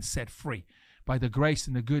redeemed and set free by the grace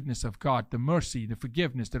and the goodness of God, the mercy, the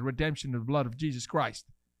forgiveness, the redemption of the blood of Jesus Christ?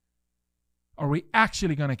 Are we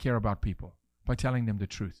actually going to care about people by telling them the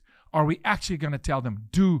truth? Are we actually going to tell them,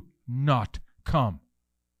 do not come?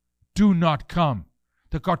 Do not come.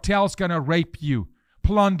 The cartel's going to rape you,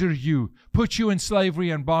 plunder you, put you in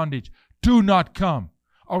slavery and bondage. Do not come.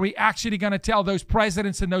 Are we actually going to tell those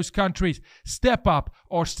presidents in those countries, step up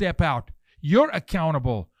or step out? You're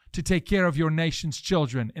accountable to take care of your nation's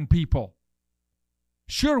children and people.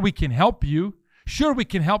 Sure, we can help you. Sure, we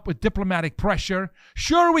can help with diplomatic pressure.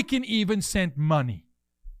 Sure, we can even send money.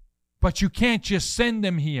 But you can't just send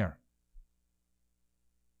them here.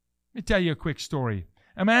 Let me tell you a quick story.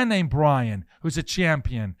 A man named Brian, who's a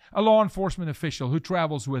champion, a law enforcement official who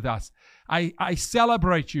travels with us. I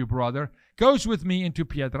celebrate you, brother. Goes with me into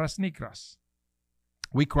Piedras Negras.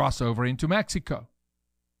 We cross over into Mexico.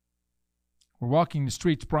 We're walking the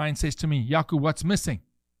streets. Brian says to me, Yaku, what's missing?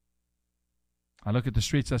 I look at the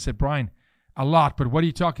streets. I said, Brian, a lot, but what are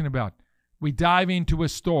you talking about? We dive into a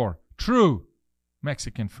store. True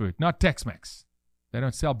Mexican food, not Tex-Mex. They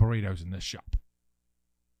don't sell burritos in this shop.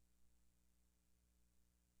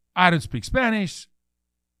 I don't speak Spanish.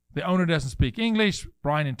 The owner doesn't speak English.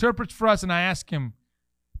 Brian interprets for us, and I ask him,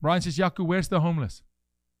 Brian says, Yaku, where's the homeless?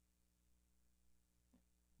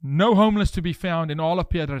 No homeless to be found in all of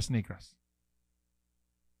Piedras Negras.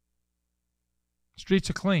 Streets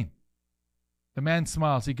are clean. The man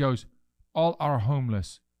smiles. He goes, all our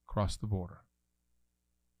homeless cross the border.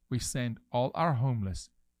 We send all our homeless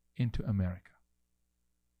into America.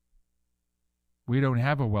 We don't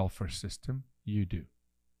have a welfare system. You do.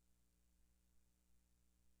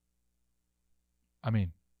 I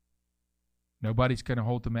mean, nobody's going to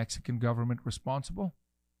hold the Mexican government responsible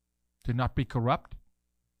to not be corrupt,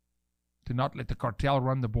 to not let the cartel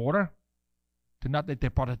run the border, to not let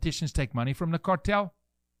the politicians take money from the cartel.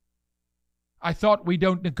 I thought we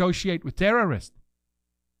don't negotiate with terrorists.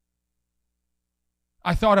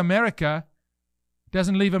 I thought America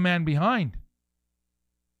doesn't leave a man behind.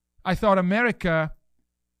 I thought America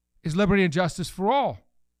is liberty and justice for all.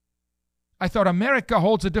 I thought America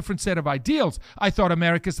holds a different set of ideals. I thought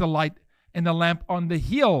America is the light and the lamp on the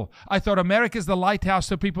hill. I thought America is the lighthouse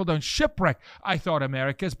so people don't shipwreck. I thought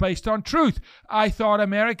America is based on truth. I thought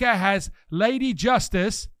America has lady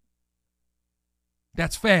justice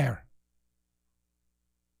that's fair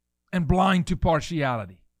and blind to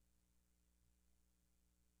partiality.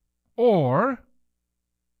 Or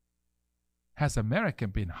has America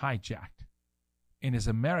been hijacked? And is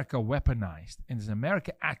America weaponized? And is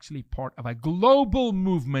America actually part of a global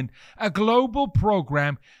movement, a global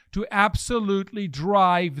program to absolutely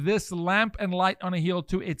drive this lamp and light on a hill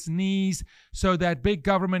to its knees so that big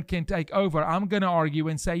government can take over. I'm going to argue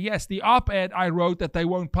and say, yes, the op-ed I wrote that they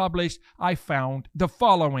won't publish, I found the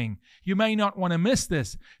following. You may not want to miss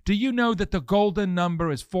this. Do you know that the golden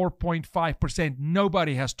number is 4.5%?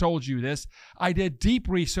 Nobody has told you this. I did deep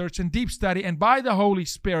research and deep study, and by the Holy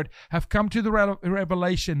Spirit have come to the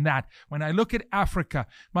revelation that when I look at Africa,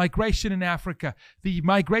 migration in Africa, the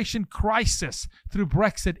migration crisis through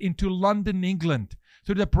Brexit into London, England,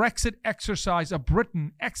 through the Brexit exercise of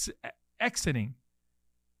Britain exiting,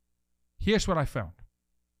 here's what I found.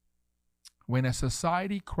 When a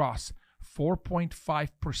society crosses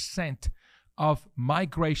 4.5% of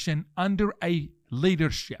migration under a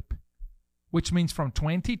leadership, which means from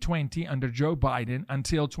 2020 under Joe Biden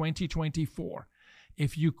until 2024,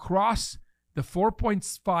 if you cross the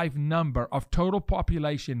 4.5 number of total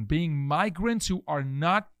population being migrants who are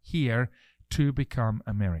not here to become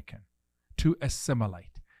American, to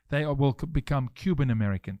assimilate. They will become Cuban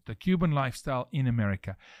American, the Cuban lifestyle in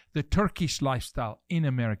America, the Turkish lifestyle in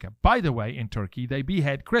America. By the way, in Turkey, they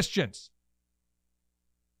behead Christians.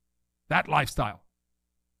 That lifestyle.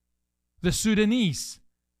 The Sudanese,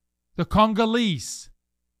 the Congolese,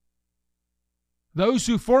 those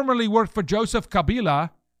who formerly worked for Joseph Kabila,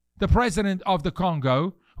 the president of the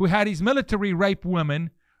Congo, who had his military rape women,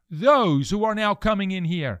 those who are now coming in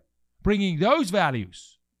here, bringing those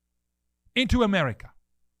values into America.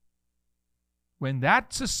 When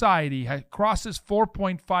that society crosses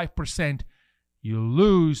 4.5%, you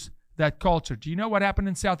lose that culture. Do you know what happened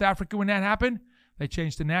in South Africa when that happened? They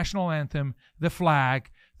changed the national anthem, the flag.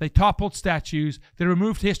 They toppled statues. They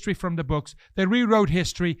removed history from the books. They rewrote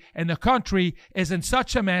history. And the country is in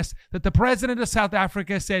such a mess that the president of South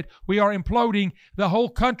Africa said, we are imploding. The whole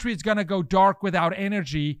country is going to go dark without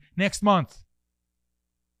energy next month.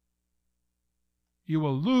 You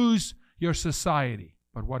will lose your society.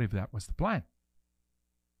 But what if that was the plan?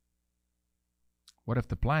 What if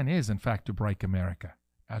the plan is, in fact, to break America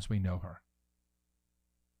as we know her?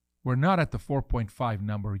 We're not at the 4.5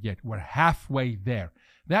 number yet. We're halfway there.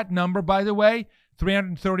 That number, by the way,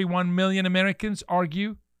 331 million Americans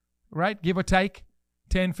argue, right? Give or take,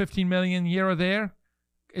 10, 15 million here or there.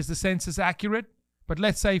 Is the census accurate? But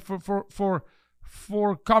let's say for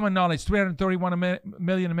common knowledge, 331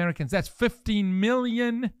 million Americans. That's 15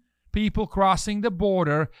 million people crossing the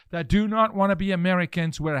border that do not want to be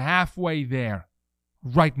Americans. We're halfway there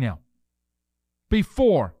right now.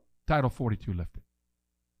 Before Title 42 lifted.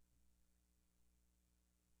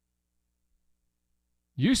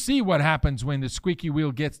 You see what happens when the squeaky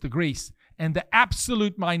wheel gets the grease. And the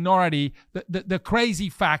absolute minority, the crazy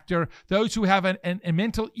factor, those who have a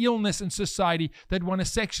mental illness in society that want to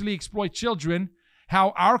sexually exploit children,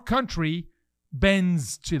 how our country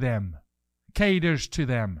bends to them, caters to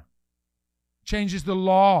them, changes the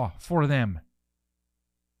law for them.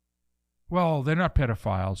 Well, they're not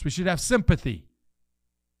pedophiles. We should have sympathy.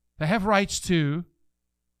 They have rights too.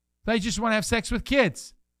 They just want to have sex with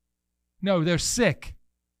kids. No, they're sick.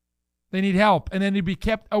 They need help, and they need to be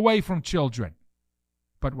kept away from children.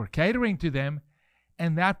 But we're catering to them,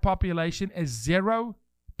 and that population is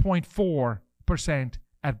 0.4%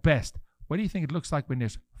 at best. What do you think it looks like when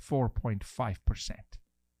there's 4.5%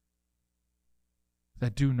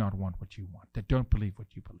 that do not want what you want, that don't believe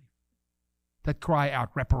what you believe, that cry out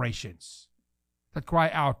reparations, that cry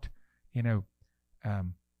out,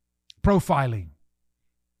 profiling?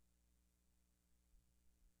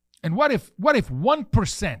 And what if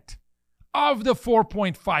 1% of the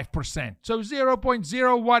 4.5%, so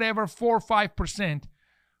 0.0 whatever, 4-5%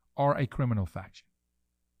 are a criminal faction?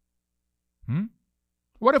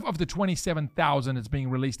 What if of the 27,000 that's being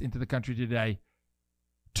released into the country today,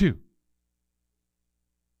 2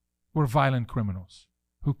 were violent criminals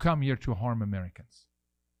who come here to harm Americans?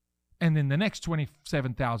 And then the next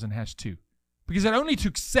 27,000 has 2. Because it only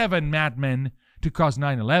took 7 madmen to cause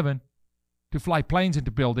 9/11, to fly planes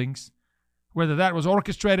into buildings. Whether that was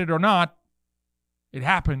orchestrated or not, it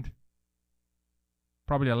happened.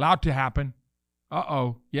 Probably allowed to happen.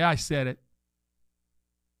 Yeah, I said it.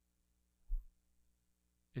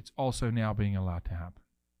 It's also now being allowed to happen.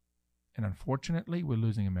 And unfortunately, we're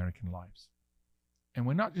losing American lives. And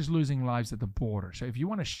we're not just losing lives at the border. So if you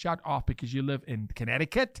want to shut off because you live in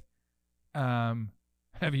Connecticut, have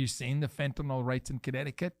you seen the fentanyl rates in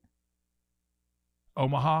Connecticut?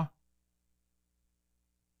 Omaha?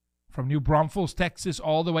 From New Braunfels, Texas,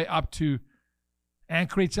 all the way up to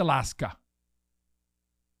Anchorage, Alaska.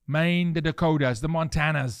 Maine, the Dakotas, the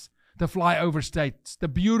Montanas, the flyover states, the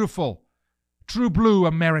beautiful, true blue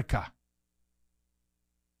America.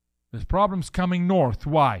 There's problems coming north.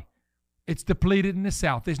 Why? It's depleted in the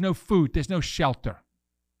South. There's no food. There's no shelter.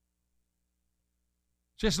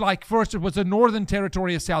 Just like first it was the northern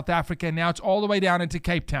territory of South Africa, and now it's all the way down into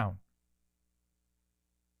Cape Town.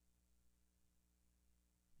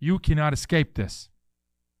 You cannot escape this.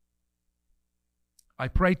 I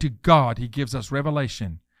pray to God He gives us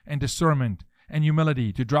revelation and discernment and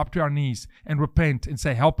humility to drop to our knees and repent and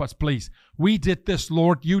say, help us, please. We did this,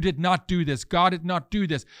 Lord. You did not do this. God did not do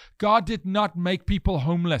this. God did not make people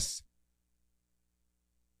homeless.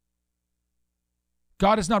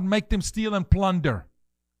 God does not make them steal and plunder.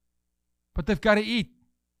 But they've got to eat.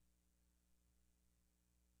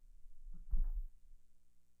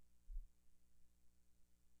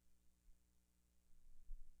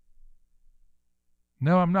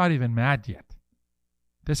 No, I'm not even mad yet.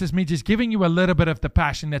 This is me just giving you a little bit of the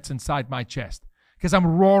passion that's inside my chest. Because I'm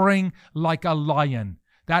roaring like a lion.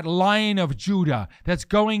 That lion of Judah that's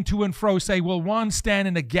going to and fro say, will one stand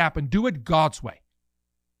in the gap and do it God's way?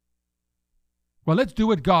 Well, let's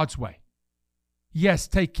do it God's way. Yes,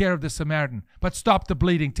 take care of the Samaritan, but stop the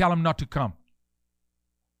bleeding. Tell him not to come.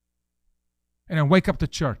 And then wake up the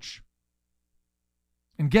church.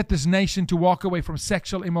 And get this nation to walk away from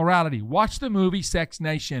sexual immorality. Watch the movie Sex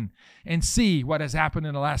Nation and see what has happened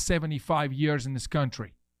in the last 75 years in this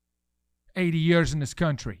country. 80 years in this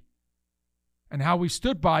country. And how we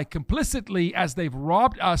stood by complicitly as they've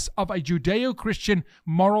robbed us of a Judeo-Christian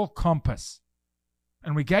moral compass.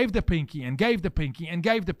 And we gave the pinky and gave the pinky and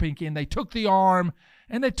gave the pinky, and they took the arm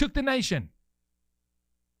and they took the nation.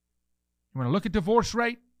 You want to look at divorce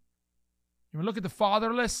rate? You want to look at the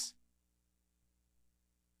fatherless?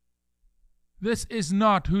 This is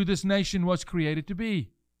not who this nation was created to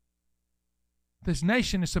be. This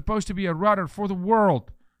nation is supposed to be a rudder for the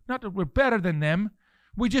world. Not that we're better than them.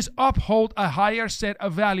 We just uphold a higher set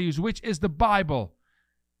of values, which is the Bible,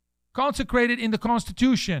 consecrated in the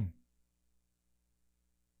Constitution.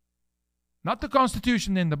 Not the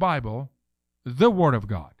Constitution in the Bible, the Word of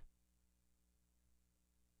God.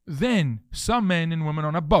 Then some men and women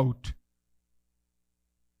on a boat.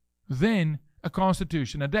 Then a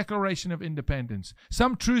constitution, a declaration of independence,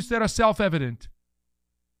 some truths that are self-evident,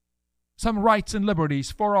 some rights and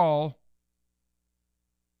liberties for all.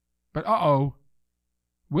 But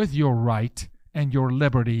with your right and your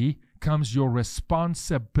liberty comes your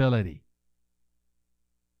responsibility.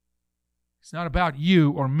 It's not about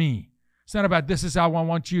you or me. It's not about this is how I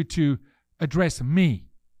want you to address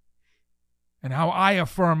me and how I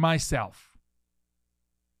affirm myself.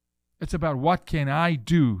 It's about what can I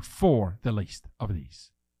do for the least of these?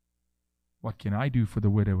 What can I do for the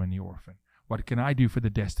widow and the orphan? What can I do for the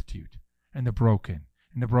destitute and the broken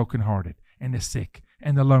and the brokenhearted and the sick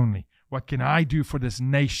and the lonely? What can I do for this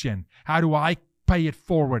nation? How do I pay it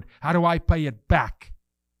forward? How do I pay it back?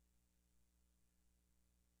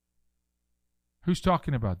 Who's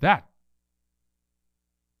talking about that?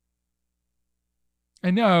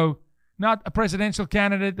 And no, not a presidential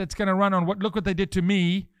candidate that's going to run on look what they did to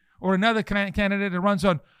me. Or another candidate that runs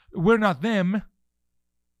on, we're not them.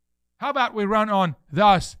 How about we run on,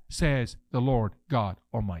 thus says the Lord God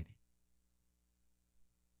Almighty.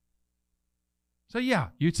 So yeah,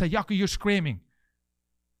 you'd say, Yaku, you're screaming.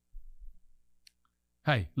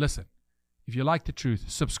 Hey, listen. If you like the truth,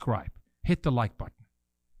 subscribe. Hit the like button.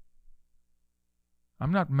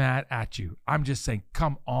 I'm not mad at you. I'm just saying,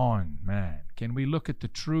 come on, man. Can we look at the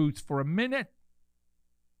truth for a minute?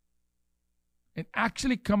 And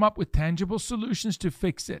actually come up with tangible solutions to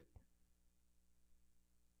fix it.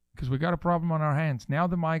 Because we got a problem on our hands. Now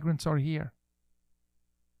the migrants are here.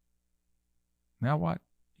 Now what?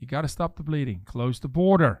 You got to stop the bleeding. Close the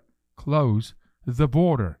border. Close the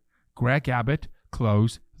border. Greg Abbott,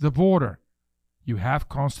 close the border. You have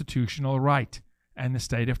constitutional right. And the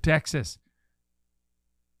state of Texas.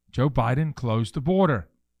 Joe Biden, close the border.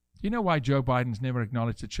 You know why Joe Biden's never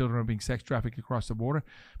acknowledged that children are being sex trafficked across the border?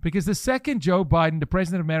 Because the second Joe Biden, the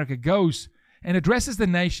president of America, goes and addresses the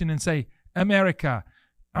nation and say, America,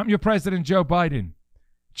 I'm your president, Joe Biden.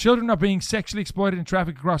 Children are being sexually exploited and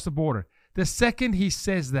trafficked across the border. The second he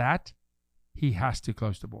says that, he has to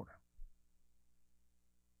close the border.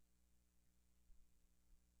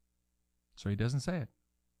 So he doesn't say it.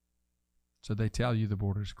 So they tell you the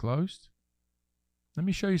border is closed. Let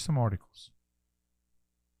me show you some articles.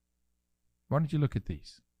 Why don't you look at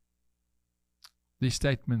these? These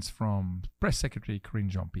statements from Press Secretary Karine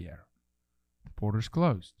Jean-Pierre. The border's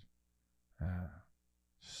closed.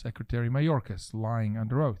 Secretary Mayorkas lying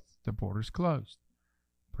under oath. The border's closed.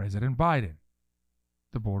 President Biden.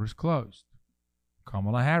 The border's closed.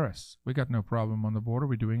 Kamala Harris. We got no problem on the border.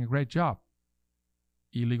 We're doing a great job.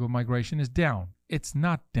 Illegal migration is down. It's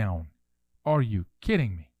not down. Are you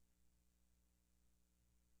kidding me?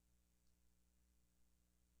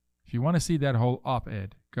 If you want to see that whole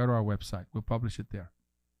op-ed, go to our website. We'll publish it there.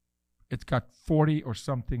 It's got 40 or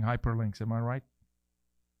something hyperlinks. Am I right?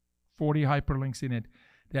 40 hyperlinks in it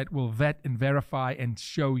that will vet and verify and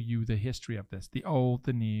show you the history of this, the old,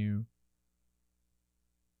 the new.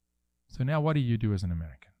 So now what do you do as an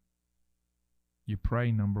American? You pray,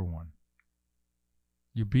 number one.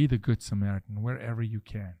 You be the Good Samaritan wherever you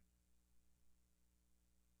can.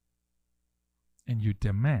 And you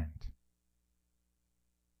demand,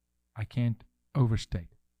 I can't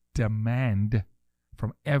overstate, demand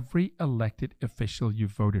from every elected official you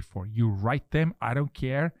voted for. You write them, I don't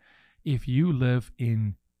care if you live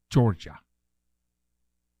in Georgia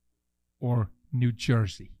or New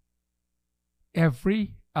Jersey.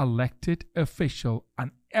 Every elected official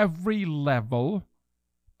on every level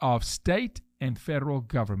of state and federal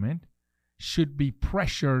government should be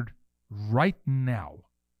pressured right now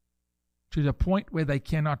to the point where they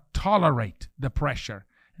cannot tolerate the pressure.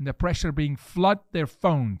 And the pressure being flood their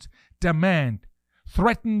phones, demand,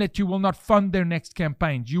 threaten that you will not fund their next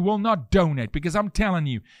campaigns. You will not donate, because I'm telling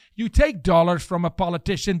you, you take dollars from a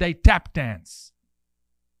politician, they tap dance.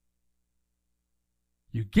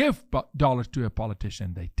 You give dollars to a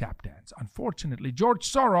politician, they tap dance. Unfortunately, George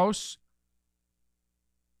Soros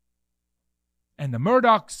and the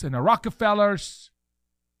Murdochs and the Rockefellers,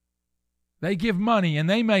 they give money and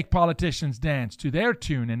they make politicians dance to their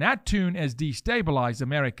tune. And that tune has destabilized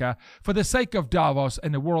America for the sake of Davos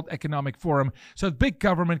and the World Economic Forum, so that big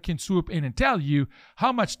government can swoop in and tell you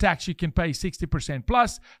how much tax you can pay, 60%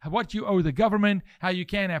 plus, what you owe the government, how you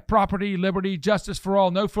can't have property, liberty, justice for all,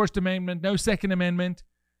 no First Amendment, no Second Amendment.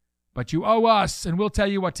 But you owe us, and we'll tell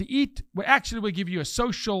you what to eat. We'll give you a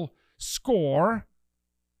social score,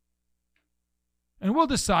 and we'll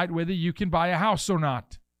decide whether you can buy a house or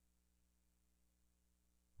not.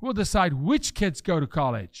 We'll decide which kids go to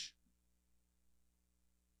college.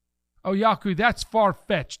 Oh, Yaku, that's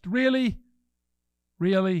far-fetched. Really?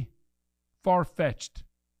 Really? Far-fetched.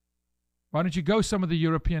 Why don't you go some of the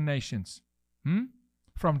European nations?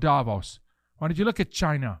 From Davos. Why don't you look at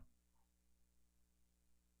China?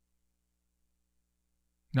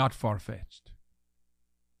 Not far-fetched.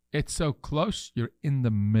 It's so close, you're in the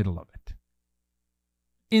middle of it.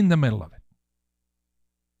 In the middle of it.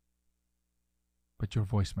 But your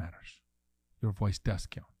voice matters. Your voice does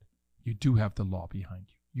count. You do have the law behind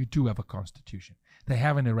you. You do have a constitution. They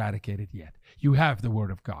haven't eradicated yet. You have the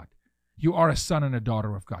word of God. You are a son and a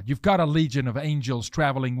daughter of God. You've got a legion of angels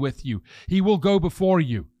traveling with you. He will go before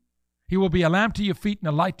you. He will be a lamp to your feet and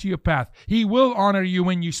a light to your path. He will honor you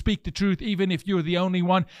when you speak the truth, even if you're the only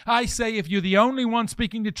one. I say if you're the only one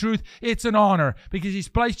speaking the truth, it's an honor, because he's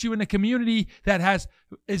placed you in a community that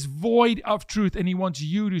is void of truth, and he wants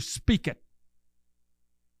you to speak it.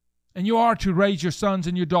 And you are to raise your sons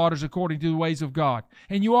and your daughters according to the ways of God.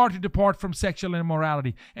 And you are to depart from sexual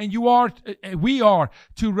immorality. And we are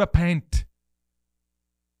to repent.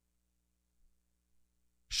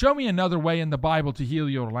 Show me another way in the Bible to heal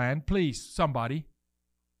your land. Please, somebody.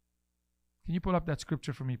 Can you pull up that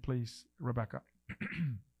scripture for me, please, Rebecca?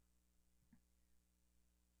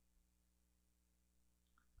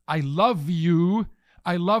 I love you.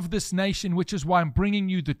 I love this nation, which is why I'm bringing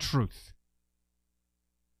you the truth.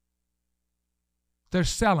 They're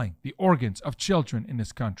selling the organs of children in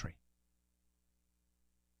this country.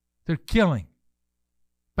 They're killing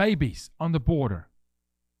babies on the border.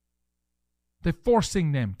 They're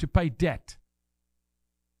forcing them to pay debt.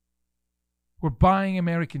 We're buying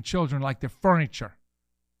American children like they're furniture.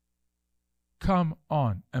 Come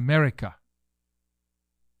on, America.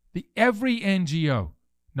 Every NGO,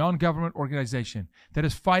 non-government organization that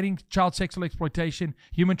is fighting child sexual exploitation,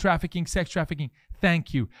 human trafficking, sex trafficking,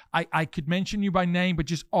 thank you. I could mention you by name, but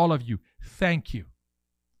just all of you, thank you.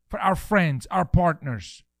 For our friends, our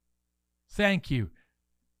partners, thank you.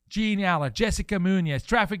 Jean Aller, Jessica Munoz,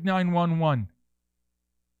 Traffic 911,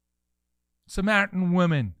 Samaritan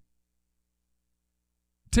Women,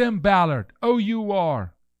 Tim Ballard,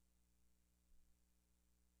 OUR,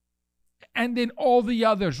 and then all the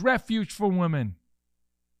others, Refuge for Women.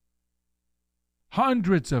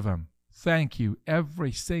 Hundreds of them. Thank you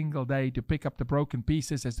every single day to pick up the broken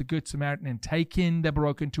pieces as the Good Samaritan and take in the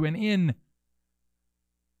broken to an inn.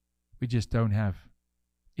 We just don't have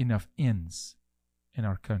enough inns in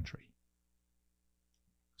our country.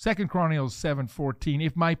 2 Chronicles 7:14.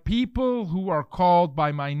 If my people who are called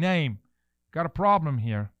by my name, got a problem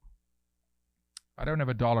here. I don't have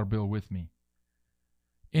a dollar bill with me.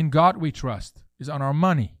 In God we trust is on our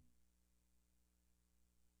money.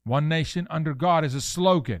 One nation under God is a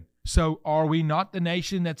slogan. So are we not the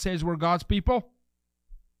nation that says we're God's people?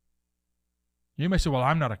 You may say, well,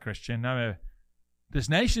 I'm not a Christian. This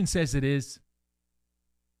nation says it is.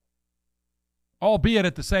 Albeit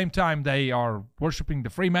at the same time they are worshiping the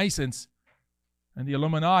Freemasons and the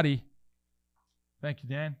Illuminati. Thank you,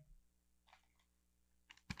 Dan.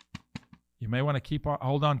 You may want to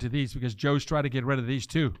hold on to these because Joe's trying to get rid of these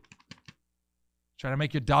too. Trying to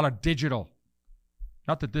make your dollar digital.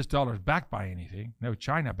 Not that this dollar is backed by anything. No,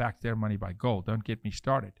 China backed their money by gold. Don't get me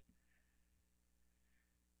started.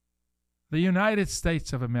 The United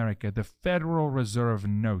States of America, the Federal Reserve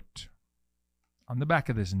note. On the back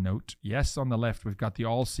of this note, yes, on the left, we've got the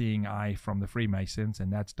all-seeing eye from the Freemasons,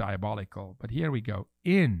 and that's diabolical. But here we go.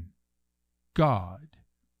 In God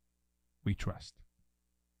we trust.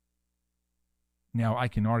 Now, I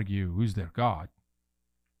can argue who's their God.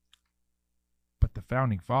 But the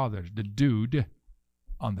Founding Fathers, the dude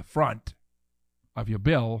on the front of your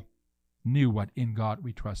bill, knew what in God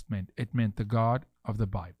we trust meant. It meant the God of the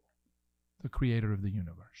Bible, the creator of the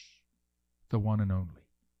universe, the one and only.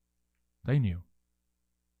 They knew.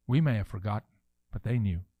 We may have forgotten, but they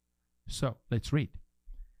knew. So, let's read.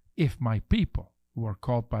 If my people who are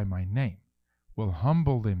called by my name will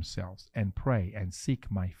humble themselves and pray and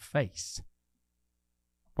seek my face.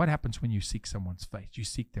 What happens when you seek someone's face? You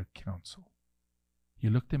seek their counsel. You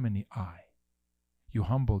look them in the eye. You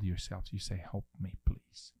humble yourselves. You say, help me,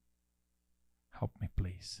 please. Help me,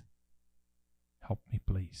 please. Help me,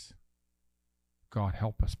 please. God,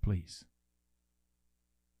 help us, please.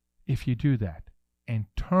 If you do that and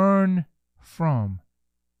turn from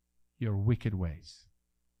your wicked ways,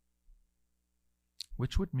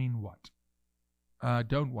 which would mean what?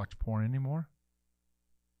 Don't watch porn anymore.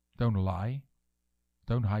 Don't lie.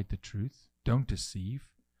 Don't hide the truth. Don't deceive.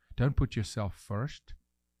 Don't put yourself first.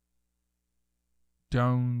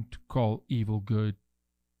 Don't call evil good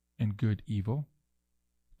and good evil.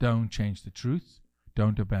 Don't change the truth.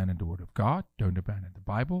 Don't abandon the Word of God. Don't abandon the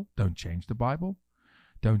Bible. Don't change the Bible.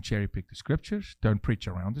 Don't cherry pick the Scriptures. Don't preach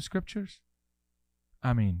around the Scriptures.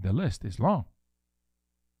 I mean, the list is long.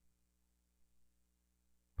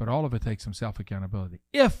 But all of it takes some self-accountability.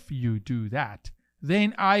 If you do that,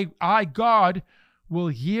 then I, God, will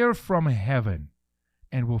hear from heaven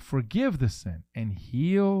and will forgive the sin and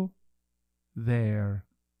heal their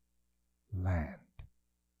land.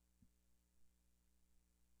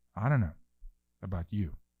 I don't know about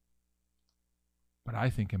you, but I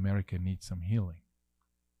think America needs some healing.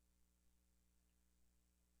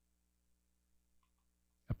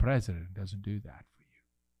 A president doesn't do that for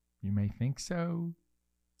you. You may think so.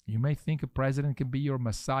 You may think a president can be your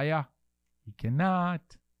Messiah. He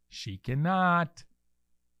cannot. She cannot.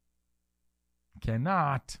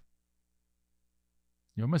 Cannot.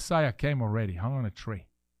 Your Messiah came already, hung on a tree,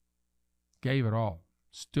 gave it all,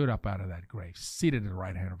 stood up out of that grave, seated at the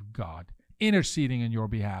right hand of God, interceding on your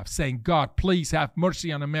behalf, saying, God, please have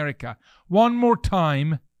mercy on America. One more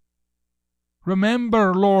time.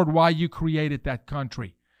 Remember, Lord, why you created that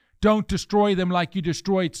country. Don't destroy them like you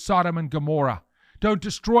destroyed Sodom and Gomorrah. Don't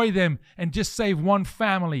destroy them and just save one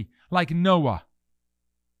family like Noah.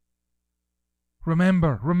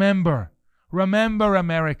 Remember, remember, remember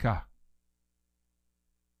America.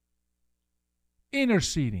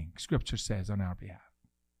 Interceding, Scripture says, on our behalf.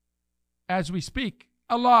 As we speak,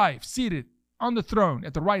 alive, seated on the throne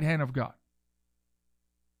at the right hand of God.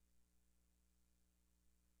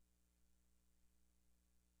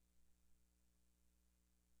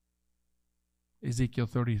 Ezekiel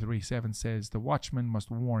 33:7 says, the watchman must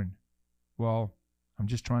warn. Well, I'm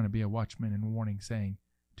just trying to be a watchman and warning, saying,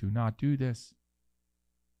 do not do this.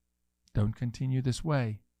 Don't continue this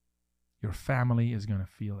way. Your family is going to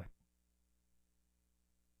feel it.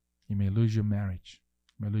 You may lose your marriage.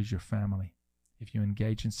 You may lose your family. If you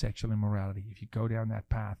engage in sexual immorality, if you go down that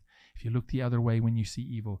path, if you look the other way when you see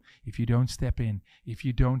evil, if you don't step in, if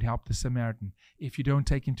you don't help the Samaritan, if you don't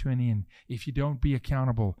take him to an inn, if you don't be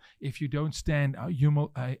accountable, if you don't stand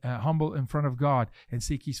humble in front of God and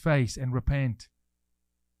seek his face and repent,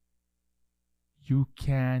 you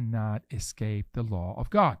cannot escape the law of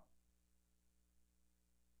God.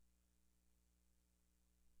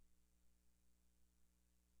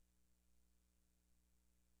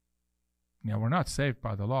 Now, we're not saved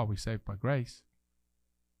by the law. We're saved by grace.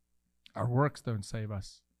 Our works don't save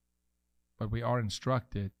us. But we are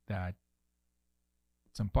instructed that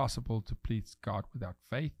it's impossible to please God without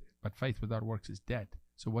faith. But faith without works is dead.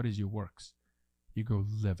 So what is your works? You go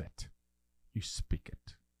live it. You speak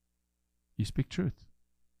it. You speak truth.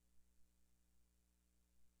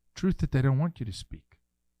 Truth that they don't want you to speak.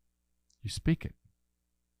 You speak it.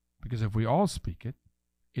 Because if we all speak it,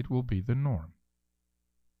 it will be the norm.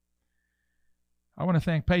 I want to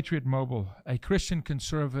thank Patriot Mobile, a Christian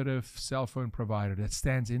conservative cell phone provider that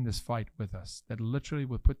stands in this fight with us, that literally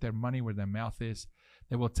will put their money where their mouth is.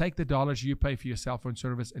 They will take the dollars you pay for your cell phone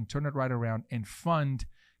service and turn it right around and fund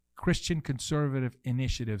Christian conservative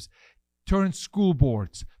initiatives. Turn school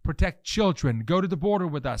boards, protect children, go to the border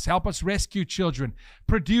with us, help us rescue children,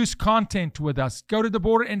 produce content with us, go to the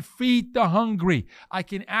border and feed the hungry. I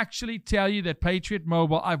can actually tell you that Patriot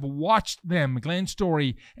Mobile, I've watched them, Glenn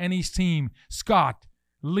Story and his team, Scott,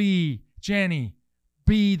 Lee, Jenny,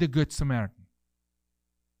 be the Good Samaritan.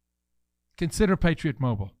 Consider Patriot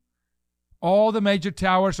Mobile. All the major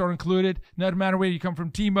towers are included, no matter where you come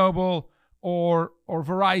from, T-Mobile or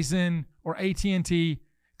Verizon or AT&T.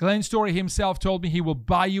 Glenn Story himself told me he will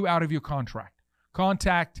buy you out of your contract.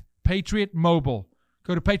 Contact Patriot Mobile.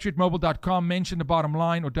 Go to patriotmobile.com, mention the bottom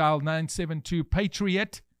line, or dial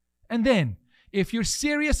 972-PATRIOT. And then, if you're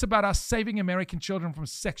serious about us saving American children from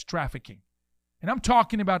sex trafficking, and I'm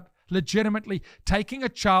talking about legitimately taking a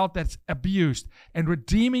child that's abused and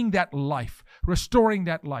redeeming that life, restoring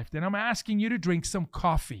that life, then I'm asking you to drink some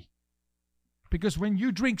coffee. Because when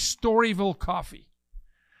you drink Storyville coffee,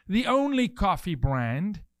 the only coffee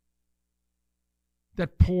brand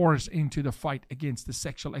that pours into the fight against the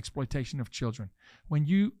sexual exploitation of children. When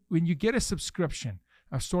you get a subscription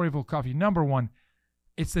of Storyville Coffee, number one,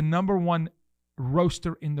 it's the number one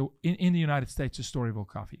roaster in the United States of Storyville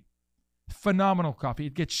Coffee. Phenomenal coffee.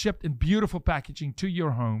 It gets shipped in beautiful packaging to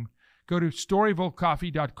your home. Go to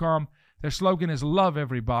StoryvilleCoffee.com. Their slogan is "Love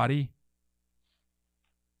Everybody."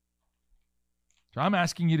 So I'm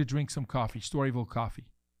asking you to drink some coffee, Storyville Coffee,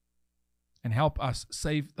 and help us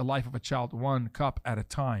save the life of a child one cup at a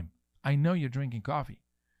time. I know you're drinking coffee.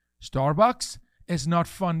 Starbucks is not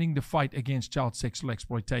funding the fight against child sexual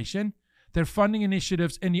exploitation. They're funding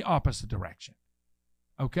initiatives in the opposite direction.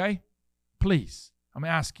 Okay? Please, I'm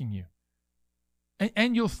asking you.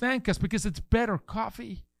 And you'll thank us because it's better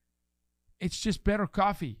coffee. It's just better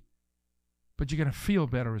coffee. But you're going to feel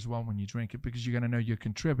better as well when you drink it because you're going to know you're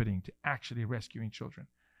contributing to actually rescuing children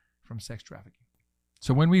from sex trafficking.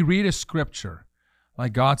 So when we read a scripture,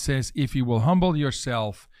 like God says, if you will humble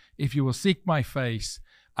yourself, if you will seek my face,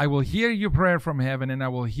 I will hear your prayer from heaven and I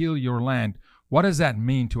will heal your land. What does that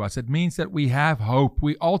mean to us? It means that we have hope.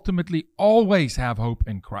 We ultimately always have hope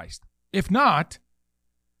in Christ. If not,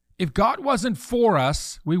 if God wasn't for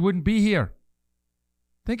us, we wouldn't be here.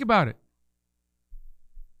 Think about it.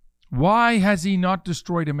 Why has he not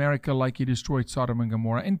destroyed America like he destroyed Sodom and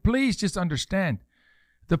Gomorrah? And please just understand,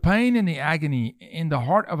 the pain and the agony in the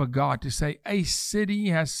heart of a God to say, a city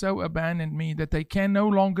has so abandoned me that they can no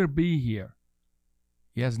longer be here.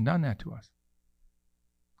 He hasn't done that to us.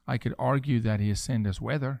 I could argue that he has sent us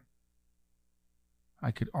weather.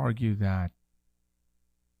 I could argue that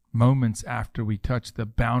moments after we touched the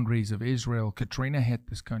boundaries of Israel, Katrina hit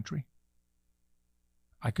this country.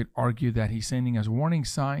 I could argue that he's sending us warning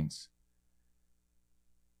signs.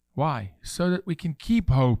 Why? So that we can keep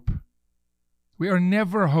hope. We are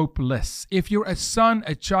never hopeless. If you're a son,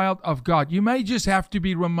 a child of God, you may just have to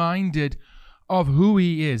be reminded of who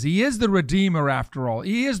he is. He is the Redeemer after all.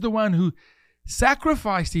 He is the one who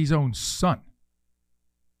sacrificed his own son.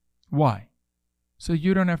 Why? So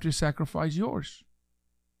you don't have to sacrifice yours.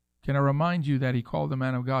 Can I remind you that he called the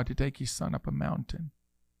man of God to take his son up a mountain?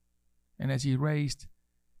 And as he raised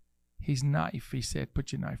his knife, he said,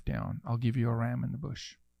 put your knife down. I'll give you a ram in the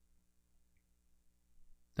bush.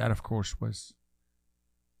 That, of course, was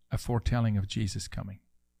a foretelling of Jesus coming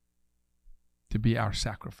to be our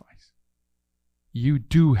sacrifice. You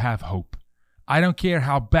do have hope. I don't care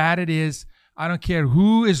how bad it is. I don't care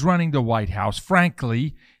who is running the White House.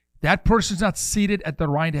 Frankly, that person's not seated at the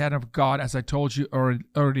right hand of God, as I told you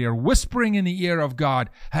earlier, whispering in the ear of God,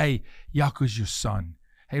 hey, Yaku's your son.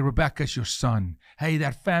 Hey, Rebecca's your son. Hey,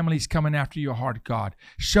 that family's coming after your heart, God.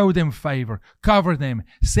 Show them favor. Cover them.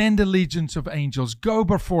 Send a legions of angels. Go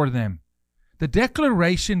before them. The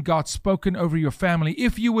declaration God's spoken over your family,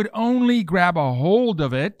 if you would only grab a hold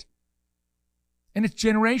of it, and it's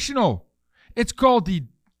generational. It's called the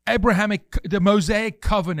Mosaic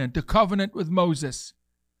covenant, the covenant with Moses.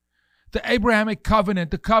 The Abrahamic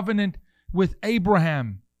covenant, the covenant with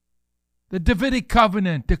Abraham. The Davidic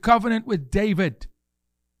covenant, the covenant with David.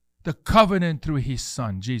 The covenant through his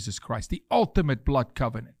son, Jesus Christ, the ultimate blood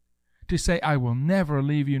covenant. To say, I will never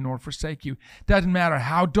leave you nor forsake you. Doesn't matter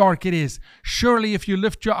how dark it is. Surely if you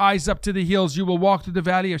lift your eyes up to the hills, you will walk through the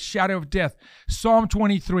valley of shadow of death. Psalm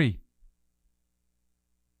 23.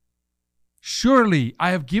 Surely I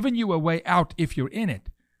have given you a way out if you're in it.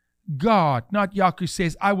 God, not Yaku,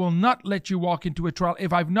 says, I will not let you walk into a trial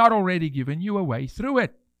if I've not already given you a way through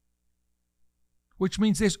it. which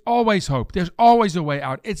means there's always hope. There's always a way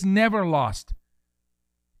out. It's never lost.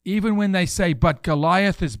 Even when they say, but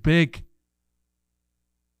Goliath is big.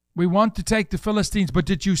 We want to take the Philistines, but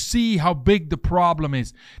did you see how big the problem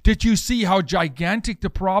is? Did you see how gigantic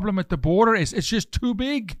the problem at the border is? It's just too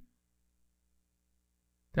big.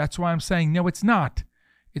 That's why I'm saying, no, it's not.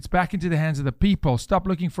 It's back into the hands of the people. Stop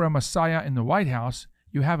looking for a Messiah in the White House.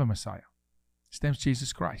 You have a Messiah. His name's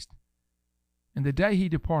Jesus Christ. And the day he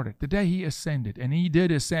departed, the day he ascended, and he did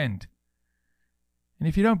ascend. And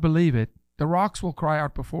if you don't believe it, the rocks will cry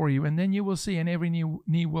out before you, and then you will see, and every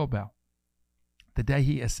knee will bow. The day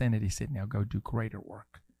he ascended, he said, now go do greater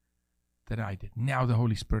work than I did. Now the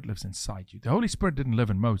Holy Spirit lives inside you. The Holy Spirit didn't live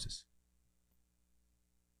in Moses.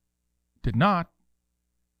 Did not.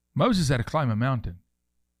 Moses had to climb a mountain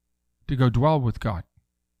to go dwell with God.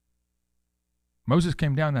 Moses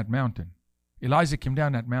came down that mountain. Elijah came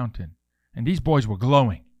down that mountain. And these boys were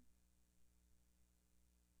glowing.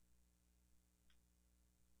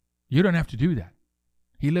 You don't have to do that.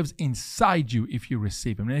 He lives inside you if you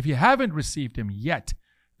receive him. And if you haven't received him yet,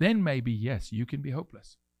 then maybe, yes, you can be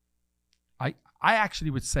hopeless. I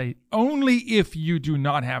actually would say only if you do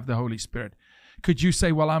not have the Holy Spirit could you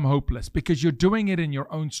say, well, I'm hopeless, because you're doing it in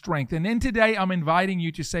your own strength. And then today I'm inviting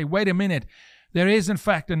you to say, wait a minute, there is in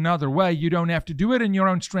fact another way. You don't have to do it in your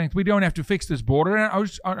own strength. We don't have to fix this border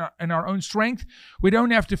in our own strength. We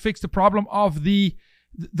don't have to fix the problem of the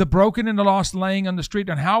broken and the lost laying on the street.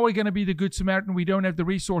 And how are we going to be the Good Samaritan? We don't have the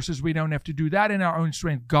resources. We don't have to do that in our own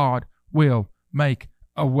strength. God will make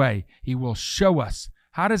a way. He will show us.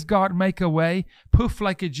 How does God make a way? Poof,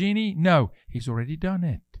 like a genie? No, he's already done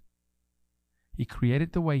it. He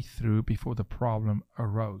created the way through before the problem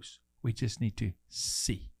arose. We just need to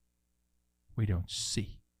see. We don't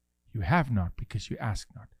see. You have not because you ask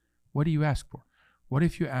not. What do you ask for? What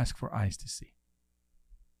if you ask for eyes to see?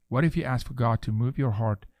 What if you ask for God to move your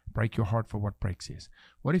heart, break your heart for what breaks his?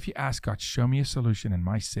 What if you ask God, show me a solution in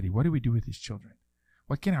my city? What do we do with these children?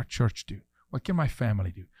 What can our church do? What can my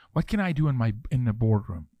family do? What can I do in the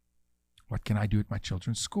boardroom? What can I do at my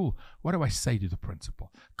children's school? What do I say to the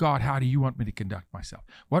principal? God, how do you want me to conduct myself?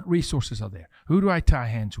 What resources are there? Who do I tie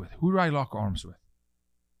hands with? Who do I lock arms with?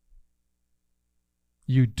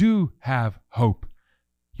 You do have hope.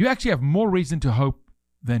 You actually have more reason to hope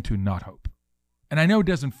than to not hope. And I know it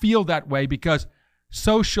doesn't feel that way because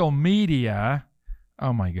social media,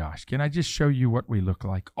 oh my gosh, can I just show you what we look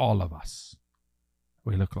like? All of us.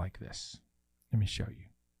 We look like this. Let me show you.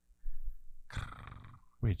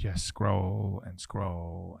 We just scroll and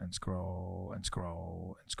scroll and scroll and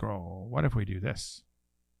scroll and scroll. What if we do this?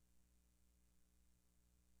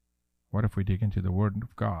 What if we dig into the Word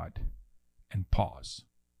of God and pause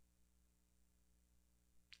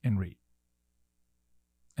and read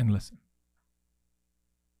and listen?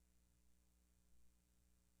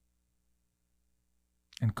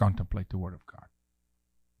 And contemplate the Word of God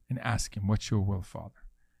and ask him, what's your will, Father?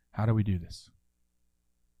 How do we do this?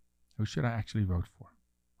 Who should I actually vote for?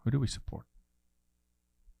 Who do we support?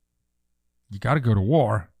 You got to go to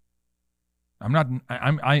war.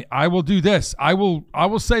 I will do this. I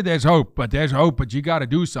will say there's hope, but you got to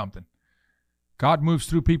do something. God moves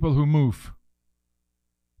through people who move.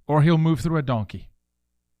 Or he'll move through a donkey.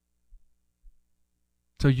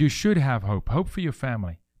 So you should have hope. Hope for your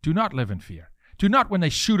family. Do not live in fear. Do not, when they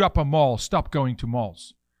shoot up a mall, stop going to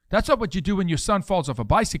malls. That's not what you do when your son falls off a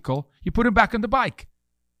bicycle. You put him back on the bike.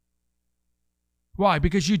 Why?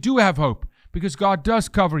 Because you do have hope. Because God does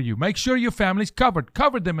cover you. Make sure your family's covered.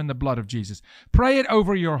 Cover them in the blood of Jesus. Pray it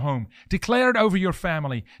over your home. Declare it over your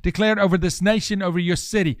family. Declare it over this nation, over your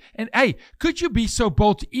city. And hey, could you be so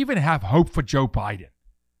bold to even have hope for Joe Biden?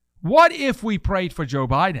 What if we prayed for Joe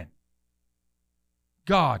Biden?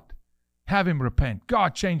 God, have him repent.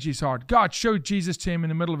 God, change his heart. God, show Jesus to him in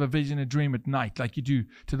the middle of a vision, a dream at night, like you do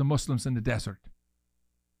to the Muslims in the desert.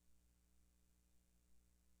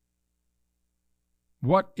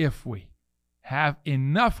 What if we have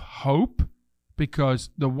enough hope because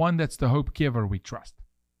the one that's the hope giver we trust?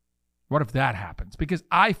 What if that happens? Because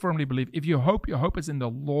I firmly believe if you hope, your hope is in the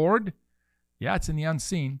Lord. Yeah, it's in the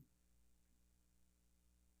unseen.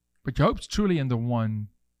 But your hope's truly in the one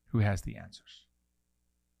who has the answers.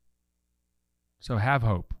 So have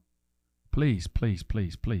hope. Please, please,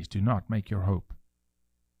 please, please do not make your hope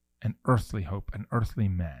an earthly hope, an earthly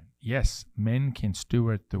man. Yes, men can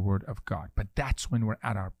steward the word of God, but that's when we're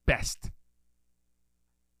at our best.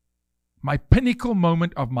 My pinnacle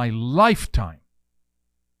moment of my lifetime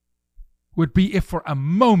would be if for a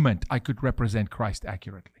moment I could represent Christ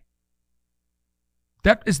accurately.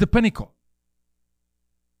 That is the pinnacle.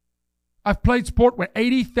 I've played sport with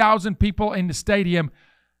 80,000 people in the stadium.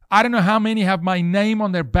 I don't know how many have my name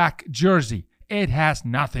on their back jersey. It has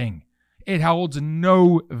nothing. It holds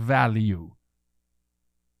no value.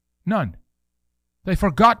 None. They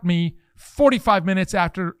forgot me 45 minutes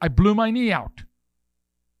after I blew my knee out.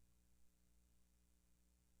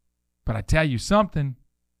 But I tell you something.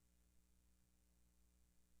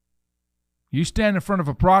 You stand in front of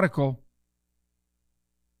a prodigal.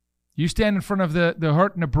 You stand in front of the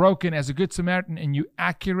hurt and the broken as a good Samaritan, and you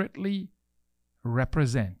accurately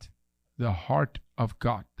represent the heart of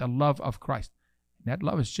God, the love of Christ. And that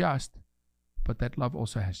love is just, but that love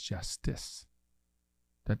also has justice.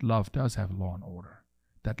 That love does have law and order.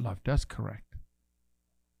 That love does correct.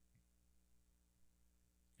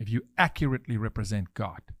 If you accurately represent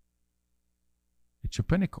God, it's your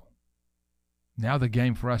pinnacle. Now the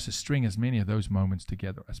game for us is string as many of those moments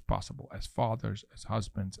together as possible, as fathers, as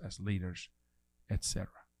husbands, as leaders, etc.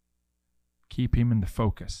 Keep him in the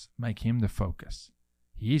focus. Make him the focus.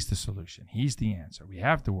 He's the solution. He's the answer. We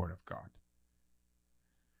have the Word of God.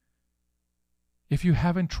 If you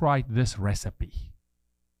haven't tried this recipe,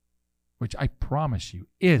 which I promise you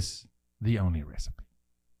is the only recipe,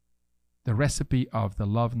 the recipe of the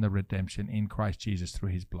love and the redemption in Christ Jesus through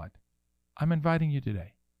his blood, I'm inviting you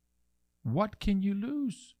today. What can you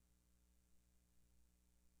lose?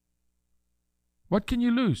 What can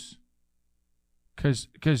you lose?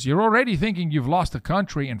 Because you're already thinking you've lost the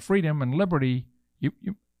country and freedom and liberty.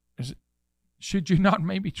 Should you not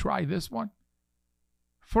maybe try this one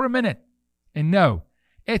for a minute? And no,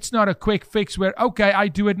 it's not a quick fix where, okay, I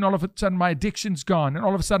do it and all of a sudden my addiction's gone and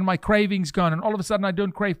all of a sudden my craving's gone and all of a sudden I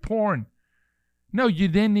don't crave porn. No, you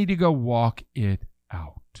then need to go walk it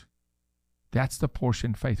out. That's the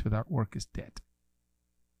portion. Faith without work is dead.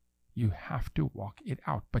 You have to walk it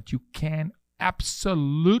out. But you can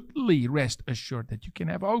absolutely rest assured that you can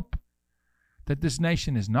have hope. That this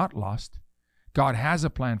nation is not lost. God has a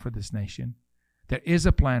plan for this nation. There is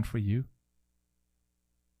a plan for you.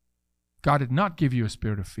 God did not give you a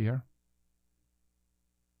spirit of fear,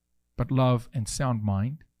 but love and sound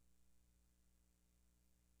mind.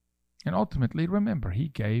 And ultimately, remember, he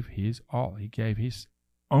gave his all. He gave his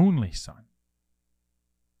only son.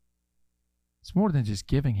 It's more than just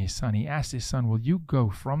giving his son. He asked his son, will you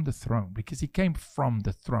go from the throne? Because he came from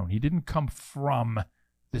the throne. He didn't come from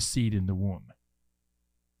the seed in the womb.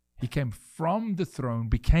 He came from the throne,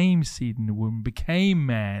 became seed in the womb, became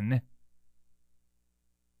man,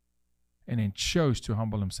 and then chose to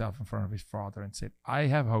humble himself in front of his Father and said, I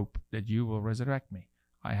have hope that you will resurrect me.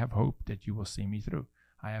 I have hope that you will see me through.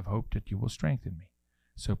 I have hope that you will strengthen me.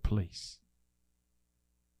 So please,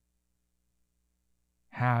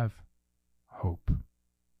 have hope.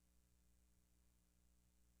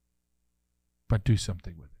 But do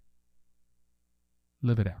something with it.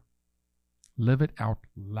 Live it out. Live it out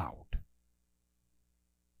loud.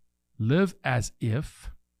 Live as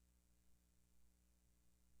if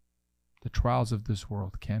the trials of this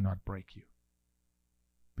world cannot break you.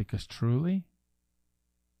 Because truly,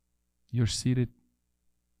 you're seated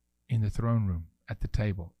in the throne room at the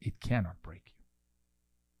table. It cannot break you.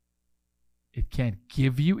 It can't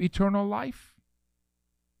give you eternal life,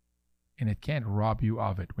 and it can't rob you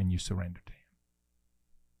of it when you surrender to him.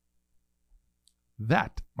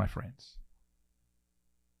 That, my friends,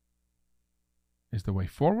 is the way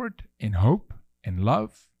forward in hope and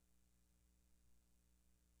love.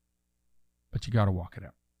 But you got to walk it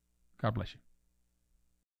out. God bless you.